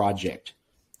Project.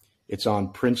 It's on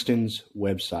Princeton's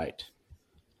website.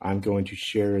 I'm going to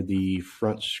share the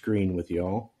front screen with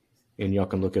y'all, and y'all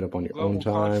can look it up on your own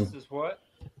time. Consciousness what?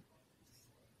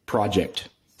 Project.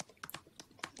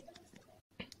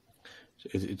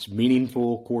 It's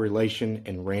meaningful correlation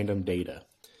and random data.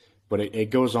 But it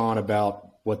goes on about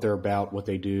what they're about, what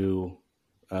they do.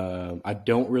 I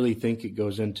don't really think it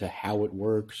goes into how it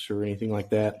works or anything like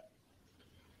that.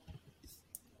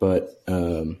 But,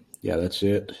 yeah, that's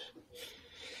it.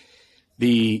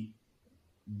 The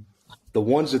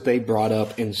ones that they brought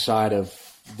up inside of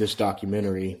this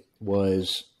documentary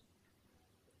was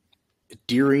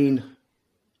during,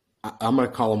 I'm going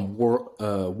to call them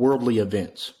worldly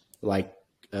events. Like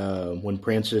when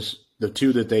Francis, the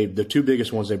two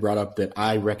biggest ones they brought up that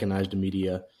I recognized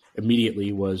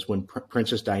immediately was when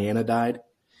Princess Diana died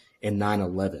and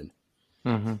 9/11.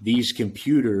 Mm-hmm. These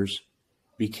computers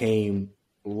became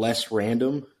less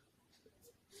random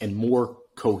and more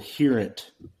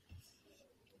coherent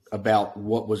about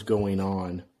what was going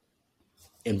on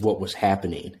and what was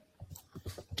happening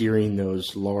during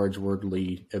those large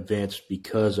worldly events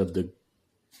because of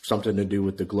something to do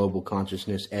with the global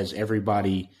consciousness, as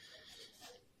everybody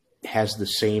has the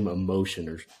same emotion.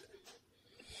 Or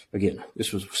again,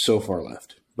 this was so far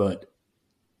left,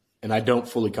 and I don't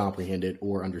fully comprehend it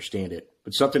or understand it,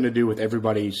 but something to do with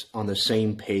everybody's on the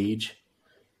same page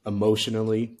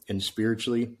emotionally and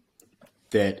spiritually,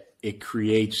 that it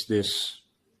creates this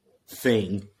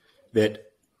thing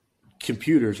that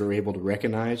computers are able to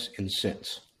recognize and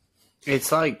sense.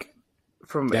 It's like,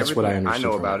 from That's everything what I I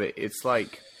know from about it. It's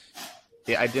like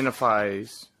it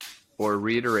identifies or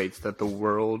reiterates that the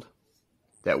world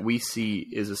that we see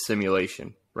is a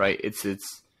simulation, right? It's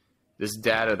this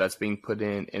data that's being put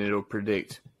in, and it'll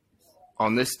predict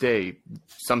on this day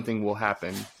something will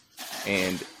happen,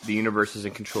 and the universe is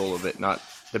in control of it, not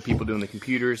the people doing the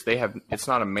computers. It's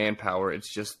not a manpower,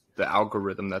 it's just the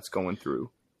algorithm that's going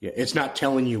through. Yeah, it's not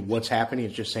telling you what's happening.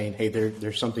 It's just saying, hey,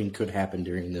 there's something could happen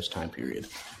during this time period.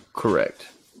 Correct.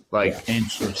 Like,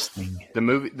 Interesting. the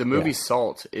movie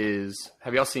Salt is.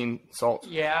 Have y'all seen Salt?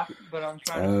 Yeah, but I'm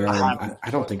trying to figure out.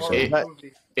 I don't think so.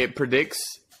 It predicts.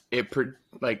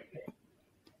 Like,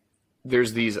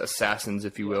 there's these assassins,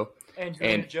 if you will,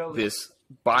 Angelina and Jolie. this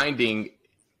binding.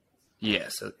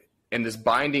 Yes, and this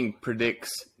binding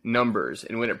predicts numbers,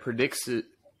 and when it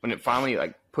finally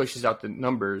like pushes out the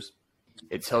numbers,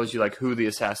 it tells you like who the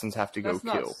assassins have to That's go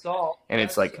not kill. Salt. And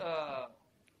That's, it's like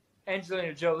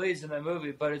Angelina Jolie's in that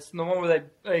movie, but it's the one where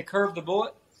they curve the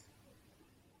bullet.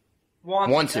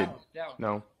 Wanted. That one.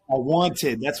 No.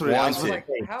 Wanted. That's what it was. Wanted.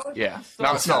 Like, how is Yeah. this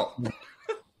Not Salt? Salt.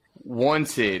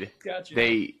 Wanted. Gotcha.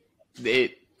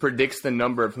 It predicts the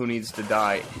number of who needs to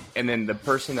die, and then the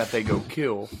person that they go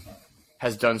kill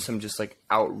has done some just like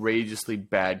outrageously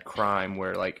bad crime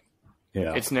where like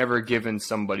it's never given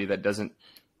somebody that doesn't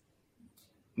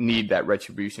need that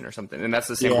retribution or something. And that's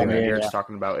the same thing that Garrett's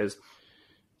talking about, is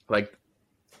like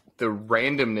the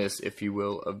randomness, if you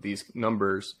will, of these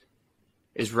numbers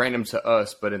is random to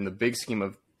us, but in the big scheme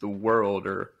of the world,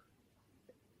 or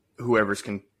whoever's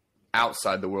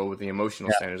outside the world with the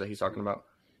emotional standards that he's talking about,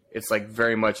 it's like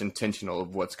very much intentional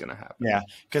of what's going to happen. Yeah,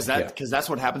 because that's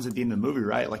what happens at the end of the movie,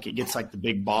 right? Like it gets like the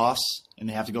big boss, and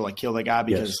they have to go like kill that guy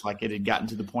because like it had gotten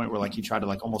to the point where like he tried to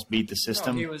like almost beat the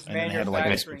system. No, he was and then they had to, like,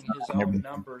 manufacturing his own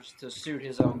numbers to suit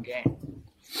his own game.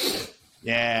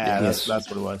 Yeah, Yes. that's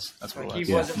what it was. That's what Like it was.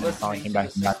 he wasn't And then finally listening came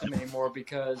to the system anymore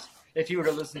because if he would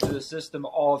have listened to the system,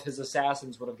 all of his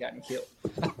assassins would have gotten killed.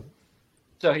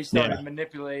 So he started Yeah.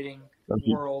 manipulating So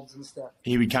worlds and stuff.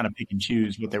 he would kind of pick and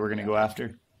choose what they were going to go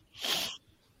after.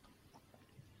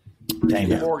 Dang,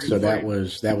 Yeah. Morgan So that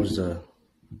Freeman. was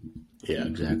yeah,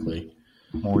 exactly.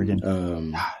 Morgan.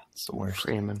 Um, It's the worst.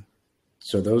 Freeman.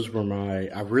 so those were I'm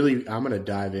going to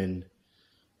dive in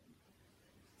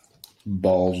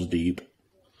balls deep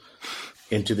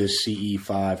into this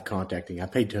CE5 contacting. I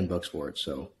paid $10 for it,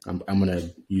 so I'm going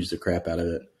to use the crap out of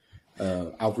it.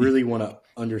 I really want to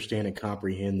understand and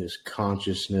comprehend this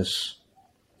consciousness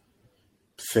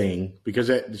thing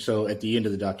because so at the end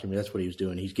of the document, that's what he was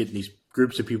doing. He's getting these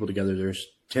groups of people together. There's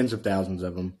tens of thousands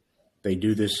of them. They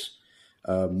do this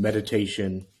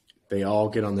meditation. They all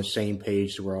get on the same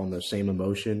page, so we're all on the same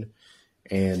emotion,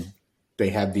 and they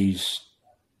have these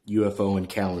UFO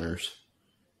encounters.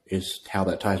 Is how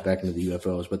that ties back into the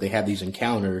UFOs. But they have these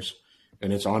encounters,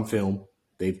 and it's on film.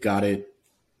 They've got it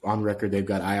on record. They've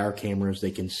got IR cameras.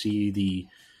 They can see the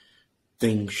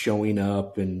thing showing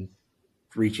up and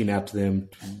reaching out to them,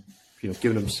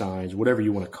 giving them signs, whatever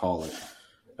you want to call it.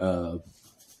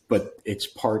 But it's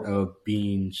part of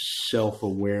being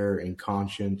self-aware and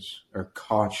cautious.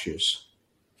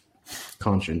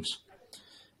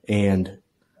 And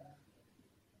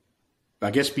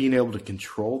I guess being able to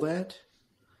control that.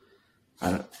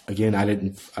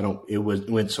 It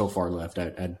went so far left.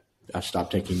 I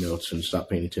stopped taking notes and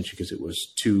stopped paying attention because it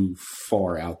was too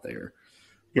far out there.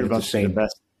 You're But about the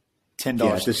best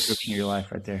 $10 subscription of your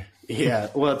life right there. Yeah.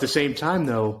 Well, at the same time,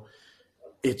 though,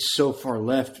 it's so far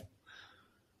left.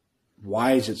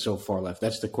 Why is it so far left?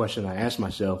 That's the question I asked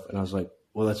myself. And I was like,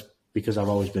 well, that's because I've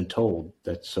always been told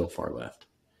that's so far left.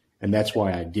 And that's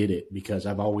why I did it, because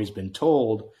I've always been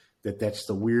told that that's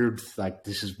the weird, like,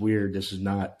 this is weird. This is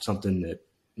not something that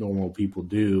normal people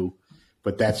do,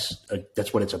 but that's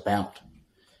what it's about.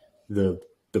 The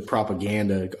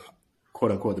propaganda,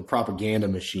 quote unquote, the propaganda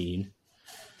machine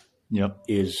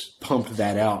is pumped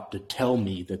that out to tell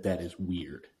me that is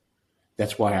weird.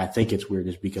 That's why I think it's weird,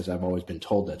 is because I've always been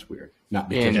told that's weird, not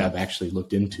because I've actually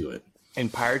looked into it. In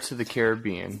Pirates of the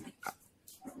Caribbean,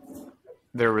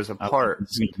 there was a part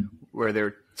where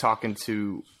they're talking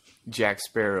to Jack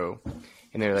Sparrow,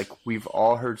 and they're like, we've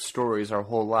all heard stories our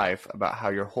whole life about how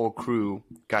your whole crew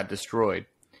got destroyed.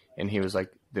 And he was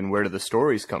like, then where do the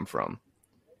stories come from?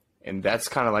 And that's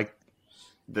kind of like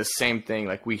the same thing.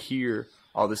 Like, we hear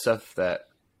all the stuff that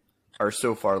are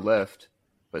so far left,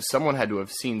 but someone had to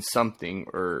have seen something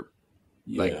or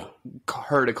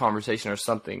heard a conversation or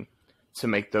something to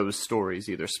make those stories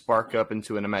either spark up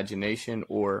into an imagination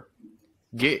or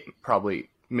get probably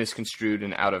misconstrued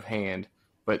and out of hand.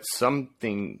 But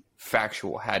something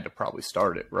factual had to probably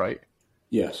start it, right?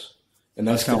 Yes. And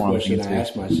that's the question I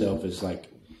ask myself is like,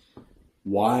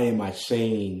 why am I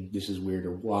saying this is weird,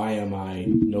 or why am I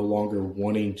no longer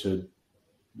wanting to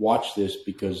watch this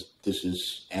because this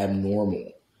is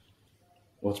abnormal?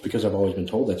 Well, it's because I've always been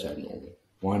told that's abnormal.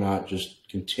 Why not just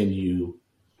continue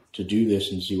to do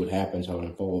this and see what happens, how it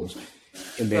unfolds?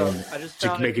 And then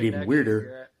to make it even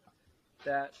weirder,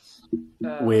 that's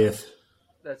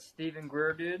Stephen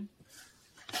Greer dude.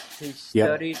 He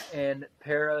studied in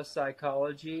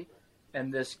parapsychology,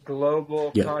 and this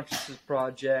global consciousness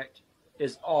project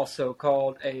is also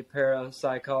called a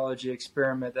parapsychology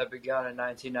experiment that began in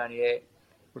 1998.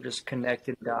 We're just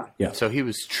connecting dots. Yeah. So he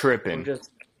was tripping.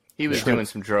 He was doing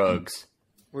some drugs.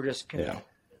 We're just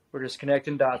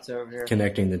connecting dots over here.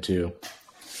 Connecting the two.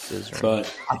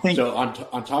 But I think so.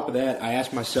 On top of that, I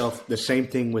asked myself the same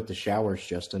thing with the showers,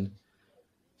 Justin.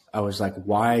 I was like,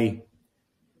 why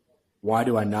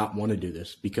do I not want to do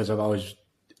this? Because I've always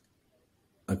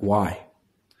why?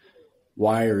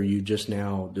 Why are you just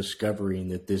now discovering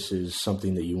that this is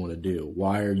something that you want to do?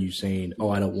 Why are you saying, oh,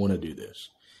 I don't want to do this?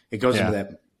 It goes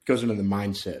into the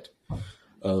mindset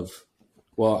of,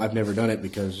 well, I've never done it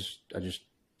because I just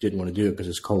didn't want to do it because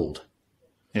it's cold.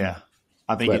 Yeah.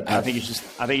 I think it's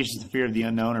just the fear of the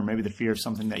unknown, or maybe the fear of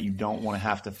something that you don't want to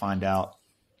have to find out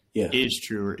is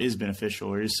true or is beneficial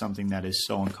or is something that is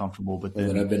so uncomfortable. But then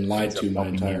that I've been lied to my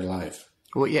entire life.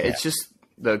 Well, it's just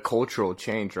the cultural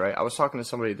change, right? I was talking to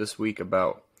somebody this week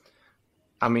about,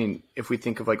 I mean, if we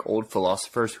think of like old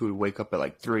philosophers who would wake up at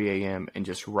like 3 a.m. and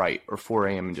just write, or 4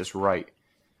 a.m. and just write.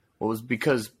 Well, it was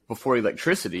because before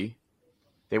electricity,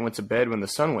 they went to bed when the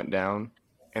sun went down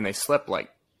and they slept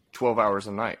like 12 hours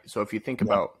a night. So if you think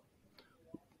about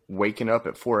waking up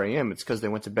at 4 a.m., it's because they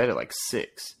went to bed at like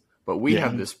 6. But we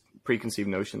have this preconceived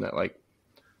notion that like,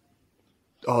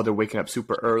 oh, they're waking up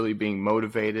super early, being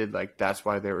motivated. Like, that's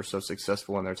why they were so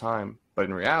successful in their time. But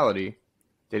in reality,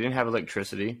 They didn't have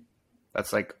electricity.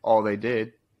 That's like all they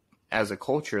did. As a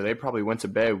culture, they probably went to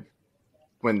bed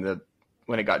when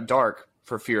it got dark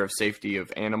for fear of safety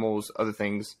of animals, other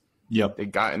things. Yep. They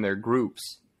got in their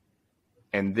groups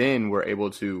and then were able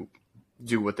to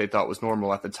do what they thought was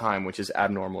normal at the time, which is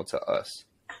abnormal to us.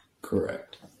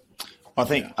 Correct. I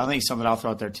think something I'll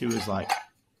throw out there too is like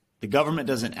the government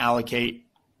doesn't allocate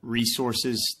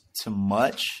resources to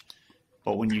much,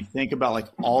 but when you think about like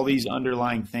all these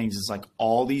underlying things, it's like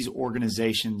all these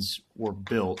organizations were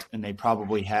built and they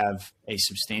probably have a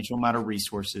substantial amount of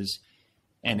resources.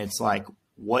 And it's like,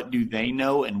 what do they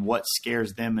know and what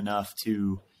scares them enough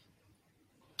to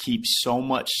keep so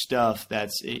much stuff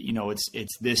that's,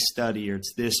 it's this study or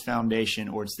it's this foundation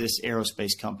or it's this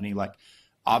aerospace company. Like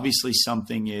obviously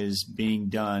something is being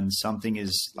done. Something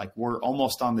is like, we're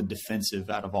almost on the defensive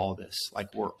out of all this.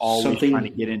 Like we're always trying to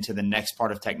get into the next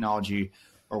part of technology,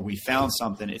 or we found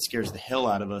something, it scares the hell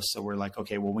out of us. So we're like,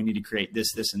 okay, well, we need to create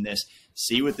this, this, and this,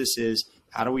 see what this is.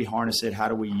 How do we harness it? How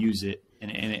do we use it?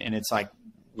 And it's like,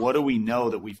 what do we know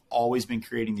that we've always been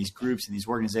creating these groups and these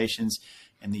organizations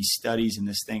and these studies and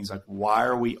these things? Like, why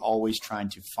are we always trying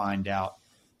to find out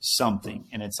something?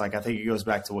 And it's like, I think it goes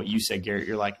back to what you said, Garrett.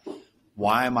 You're like,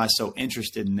 why am I so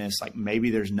interested in this? Like maybe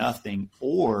there's nothing,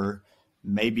 or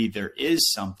maybe there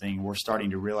is something. We're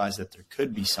starting to realize that there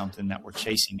could be something that we're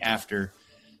chasing after,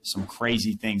 some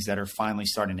crazy things that are finally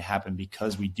starting to happen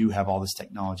because we do have all this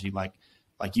technology. Like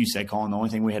you said, Colin, the only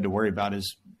thing we had to worry about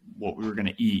is what we were going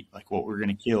to eat, like what we were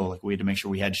going to kill. Like we had to make sure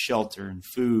we had shelter and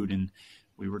food, and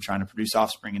we were trying to produce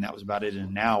offspring, and that was about it.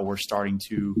 And now we're starting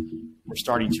to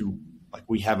like,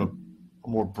 we have a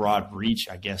more broad reach,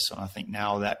 I guess. So I think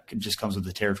now that just comes with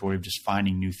the territory of just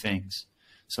finding new things.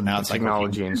 So now it's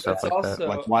technology like, and stuff like that.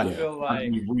 Like, why feel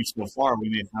like we've reached so far, we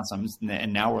may have found something,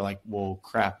 and now we're like, well,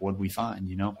 crap, what did we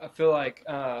find? I feel like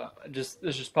this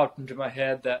just popped into my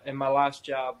head that in my last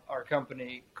job, our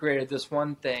company created this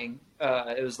one thing.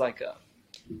 It was like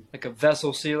a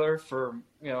vessel sealer for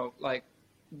like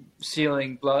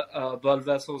sealing blood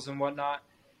vessels and whatnot.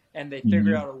 And they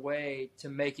figured out a way to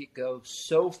make it go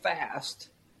so fast,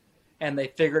 and they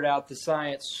figured out the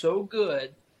science so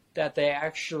good that they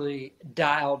actually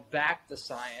dialed back the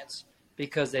science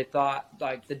because they thought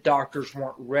like the doctors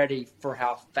weren't ready for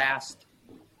how fast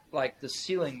like the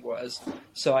sealing was.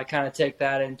 So I kind of take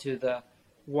that into the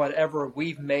whatever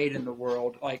we've made in the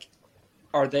world. Like,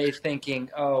 are they thinking,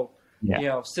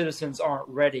 citizens aren't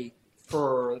ready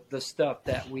for the stuff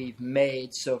that we've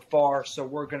made so far, so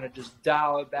we're going to just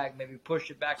dial it back, maybe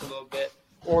push it back a little bit,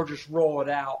 or just roll it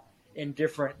out in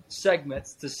different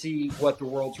segments to see what the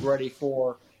world's ready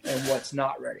for and what's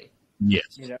not ready.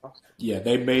 Yes. Yeah,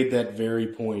 they made that very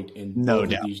point in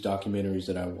both of these documentaries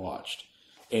that I watched.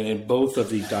 And in both of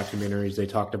these documentaries, they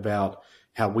talked about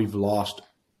how we've lost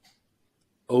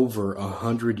over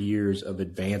 100 years of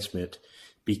advancement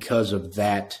because of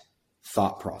that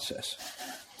thought process.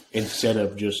 Instead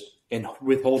of just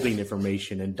withholding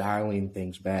information and dialing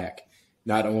things back,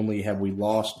 not only have we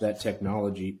lost that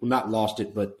technology, well, not lost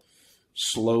it, but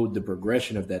slowed the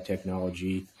progression of that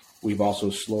technology, we've also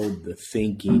slowed the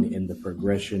thinking and the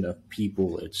progression of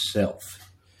people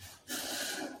itself.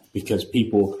 Because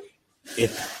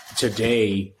if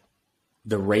today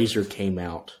the Razor came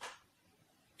out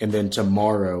and then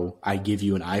tomorrow I give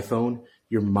you an iPhone,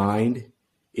 your mind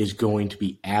is going to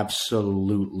be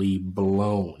absolutely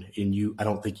blown, and I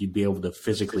don't think you'd be able to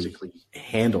physically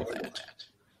handle that.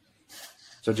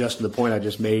 So Justin, the point I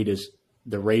just made is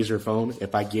the Razor phone,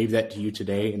 if I gave that to you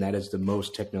today, and that is the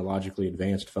most technologically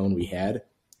advanced phone we had,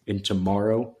 and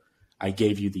tomorrow I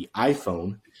gave you the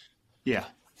iPhone. Yeah.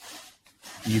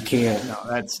 You can't.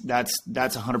 No, that's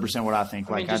 100% what I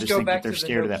think. I just go think back that they're to the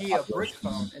scared of that. Nokia brick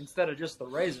phone instead of just the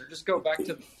Razor. Just go back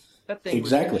to that thing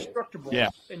Exactly. was indestructible, Yeah.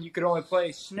 and you could only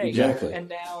play Snake. Exactly. And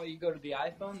now you go to the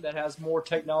iPhone that has more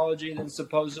technology than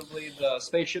supposedly the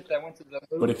spaceship that went to the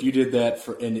moon. But if you did that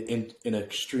for in an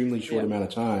extremely short amount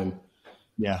of time,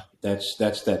 that's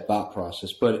that thought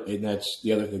process. And that's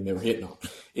the other thing they were hitting on,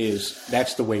 is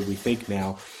that's the way we think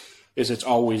now. Is it's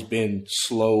always been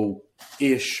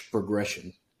slow-ish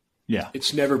progression. Yeah,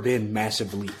 it's never been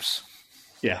massive leaps.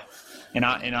 Yeah, and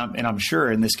I'm sure,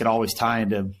 and this could always tie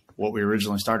into what we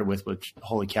originally started with, which,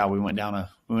 holy cow, we went down a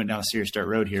serious dirt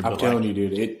road here. I'm telling you,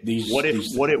 dude. What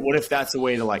if that's a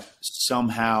way to like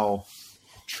somehow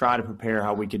try to prepare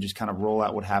how we could just kind of roll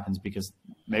out what happens, because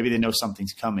maybe they know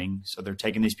something's coming, so they're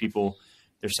taking these people.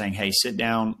 They're saying, hey, sit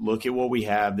down, look at what we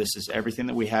have. This is everything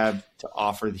that we have to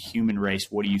offer the human race.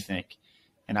 What do you think?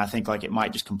 And I think like it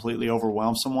might just completely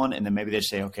overwhelm someone, and then maybe they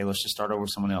say, okay, let's just start over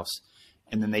with someone else.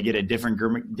 and then they get a different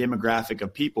demographic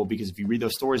of people, because if you read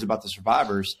those stories about the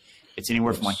survivors, it's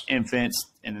anywhere from like infants,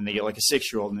 and then they get like a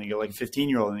 6-year-old, and they get like a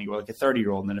 15-year-old, and they get like a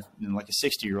 30-year-old, and then like a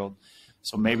 60-year-old.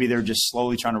 So maybe they're just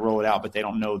slowly trying to roll it out, but they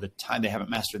don't know the time. They haven't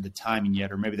mastered the timing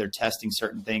yet, or maybe they're testing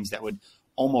certain things that would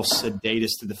almost sedate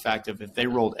us to the fact of if they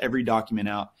rolled every document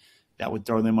out, that would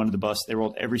throw them under the bus. They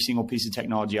rolled every single piece of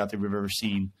technology out there we've ever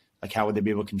seen. Like, how would they be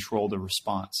able to control the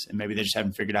response? And maybe they just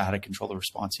haven't figured out how to control the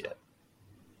response yet.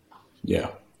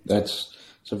 Yeah, that's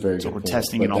a very good point. So we're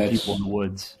testing it on people in the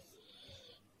woods.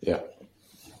 Yeah.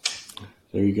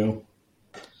 There you go.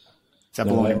 Is that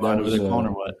blowing your mind over their phone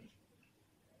or what?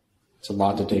 It's a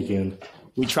lot to take in.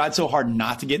 We tried so hard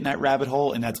not to get in that rabbit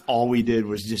hole, and that's all we did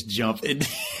was just jump in.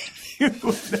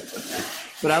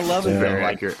 But I love it. Very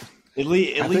accurate. At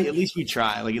least we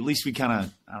try. Like, at least we kind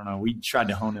of, I don't know, we tried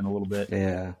to hone in a little bit.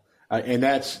 Yeah. And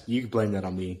you can blame that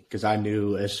on me, because I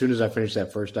knew as soon as I finished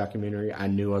that first documentary, I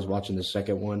knew I was watching the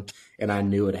second one, and I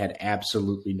knew it had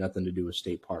absolutely nothing to do with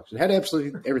state parks. It had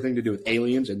absolutely everything to do with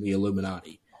aliens and the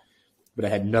Illuminati, but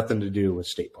it had nothing to do with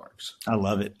state parks. I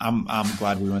love it. I'm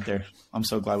glad we went there. I'm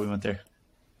so glad we went there.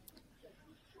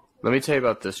 Let me tell you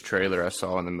about this trailer I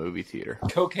saw in the movie theater.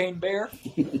 Cocaine Bear?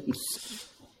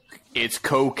 It's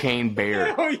Cocaine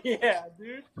Bear. Oh, yeah,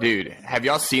 dude. Dude, have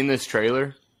y'all seen this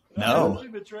trailer? No.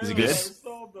 Is it good?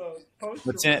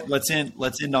 Let's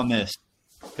end on this,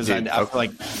 because I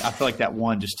feel like that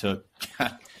one just took.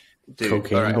 Dude,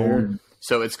 Cocaine Bear.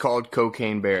 So it's called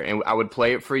Cocaine Bear, and I would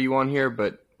play it for you on here,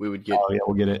 but we would get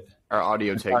we'll get it. Our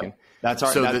audio taken. That's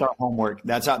our homework.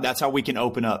 That's how we can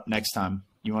open up next time.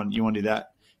 You want to do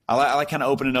that? I like kind of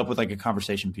opening up with like a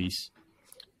conversation piece.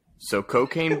 So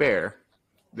Cocaine Bear,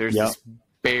 there's this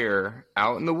bear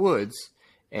out in the woods,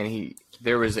 and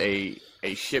there was a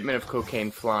shipment of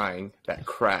cocaine flying that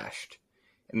crashed,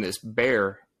 and this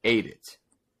bear ate it,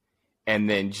 and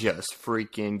then just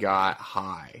freaking got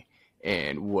high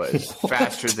and was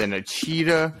faster than a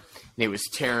cheetah, and it was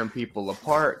tearing people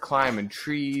apart, climbing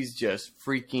trees, just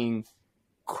freaking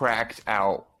cracked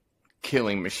out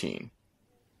killing machine.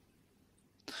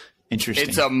 Interesting.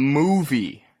 It's a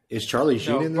movie. Is Charlie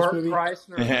Sheen in this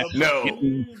movie?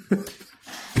 No.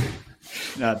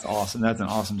 That's awesome. That's an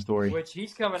awesome story. Which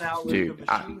he's coming out with the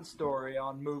machine story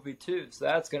on movie 2, so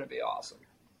that's going to be awesome.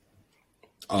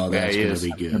 Oh, that's going to be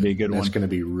good. It's going to be a good one. That's going to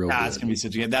be real good. It's going to be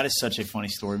such a good. That is such a funny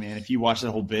story, man. If you watch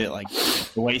that whole bit, like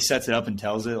the way he sets it up and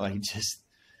tells it, like just.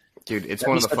 Dude, it's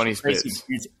one of the funniest bits.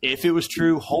 If it was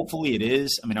true, hopefully it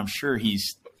is. I mean, I'm sure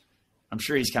he's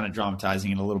kind of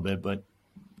dramatizing it a little bit, but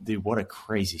dude, what a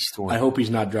crazy story. I hope he's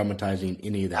not dramatizing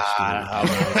any of that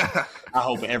story. I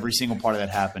hope every single part of that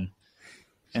happened.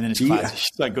 And then his class, he's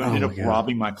like, ended up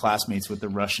robbing my classmates with the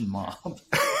Russian mob.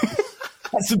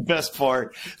 That's the best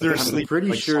part. I'm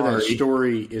pretty sure that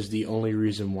story is the only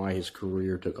reason why his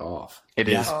career took off. It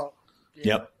is. Oh, yeah.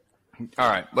 Yep. All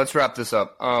right, let's wrap this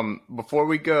up. Before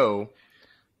we go,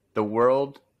 the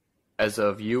world, as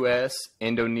of U.S.,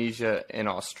 Indonesia, and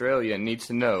Australia, needs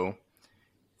to know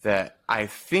that I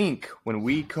think when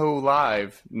we go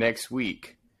live next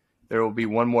week, there will be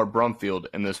one more Brumfield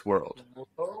in this world.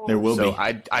 There will be.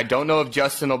 I don't know if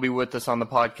Justin will be with us on the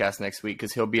podcast next week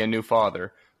because he'll be a new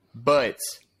father. But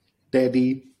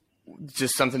Daddy,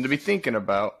 just something to be thinking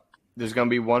about. There's going to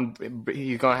be one.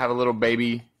 He's going to have a little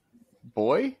baby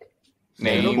boy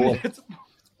named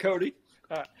Cody.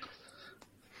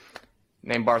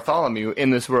 Named Bartholomew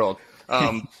in this world.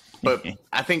 But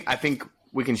I think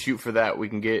we can shoot for that. We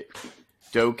can get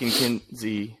Doak and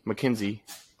McKenzie.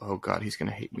 Oh God, he's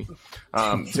gonna hate me.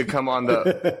 To come on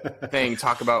the thing,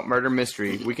 talk about murder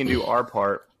mystery. We can do our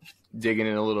part, digging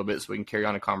in a little bit, so we can carry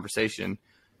on a conversation,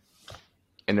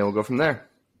 and then we'll go from there.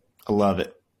 I love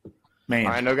it, man.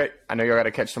 I know y'all got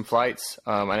to catch some flights.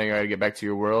 I know you got to get back to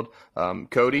your world.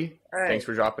 Cody, thanks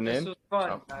for dropping in. This was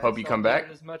fun. Hope you come back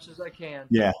as much as I can.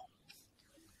 Yeah.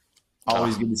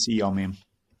 Always good to see y'all, man.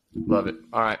 Love it.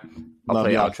 All right, I'll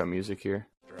play outro music here.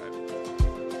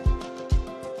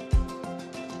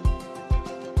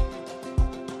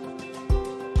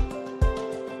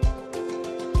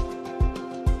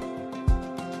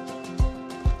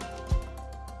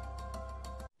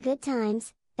 Good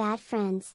times, bad friends.